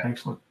 Yeah.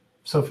 Excellent.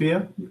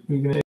 Sophia, were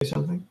you going to say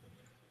something?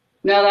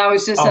 No, that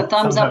was just a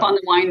thumbs up on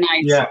the wine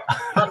nights. Yeah.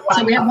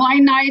 So we have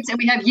wine nights and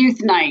we have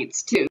youth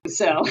nights too.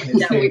 So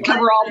we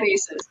cover all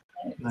bases.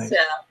 Nice.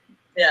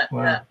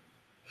 Yeah.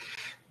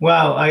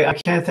 Wow, I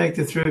can't thank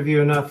the three of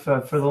you enough.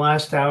 For the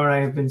last hour, I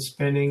have been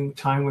spending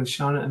time with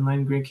Shauna and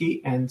Len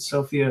Grinke and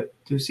Sophia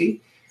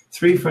Ducey,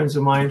 three friends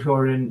of mine who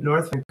are in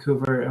North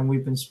Vancouver, and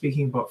we've been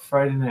speaking about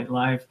Friday Night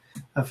Live,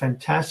 a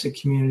fantastic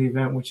community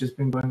event which has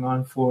been going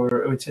on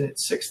it's in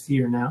its 6th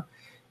year now.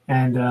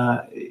 And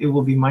it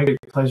will be my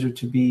great pleasure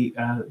to be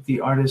the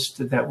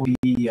artist that will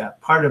be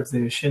part of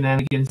the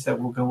shenanigans that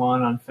will go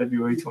on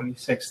February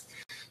 26th.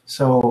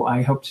 So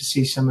I hope to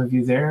see some of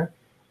you there.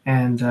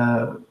 And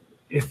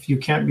if you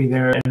can't be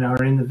there and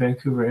are in the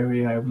Vancouver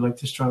area, I would like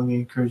to strongly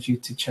encourage you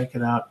to check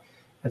it out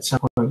at some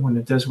point when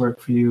it does work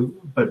for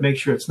you. But make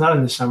sure it's not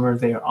in the summer.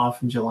 They are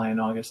off in July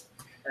and August.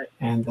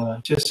 And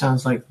just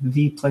sounds like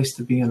the place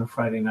to be on a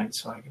Friday night.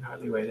 So I can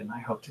hardly wait. And I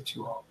hope that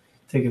you all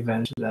take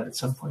advantage of that at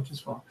some point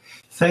as well.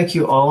 Thank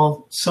you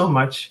all so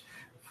much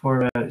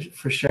for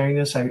sharing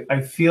this.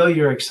 I feel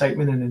your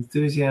excitement and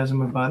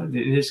enthusiasm about it.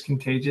 It is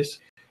contagious.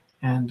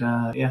 And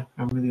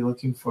I'm really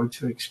looking forward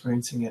to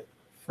experiencing it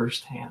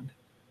firsthand.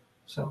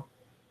 So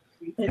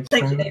thank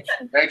you,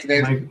 Nathan. Thank you,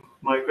 Nathan.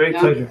 My great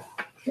pleasure.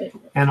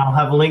 And I'll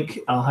have a link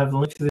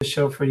to the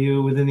show for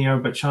you within the hour.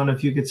 But Shauna,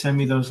 if you could send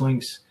me those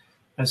links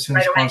as soon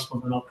as possible,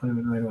 then I'll put them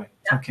in right away.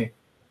 Yeah. Okay.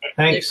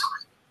 Thanks.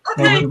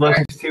 Okay. Well,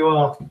 blessings to you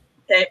all.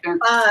 Okay.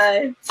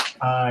 Bye.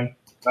 Bye.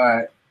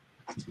 Bye.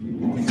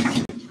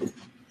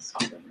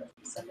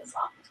 Send this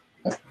off.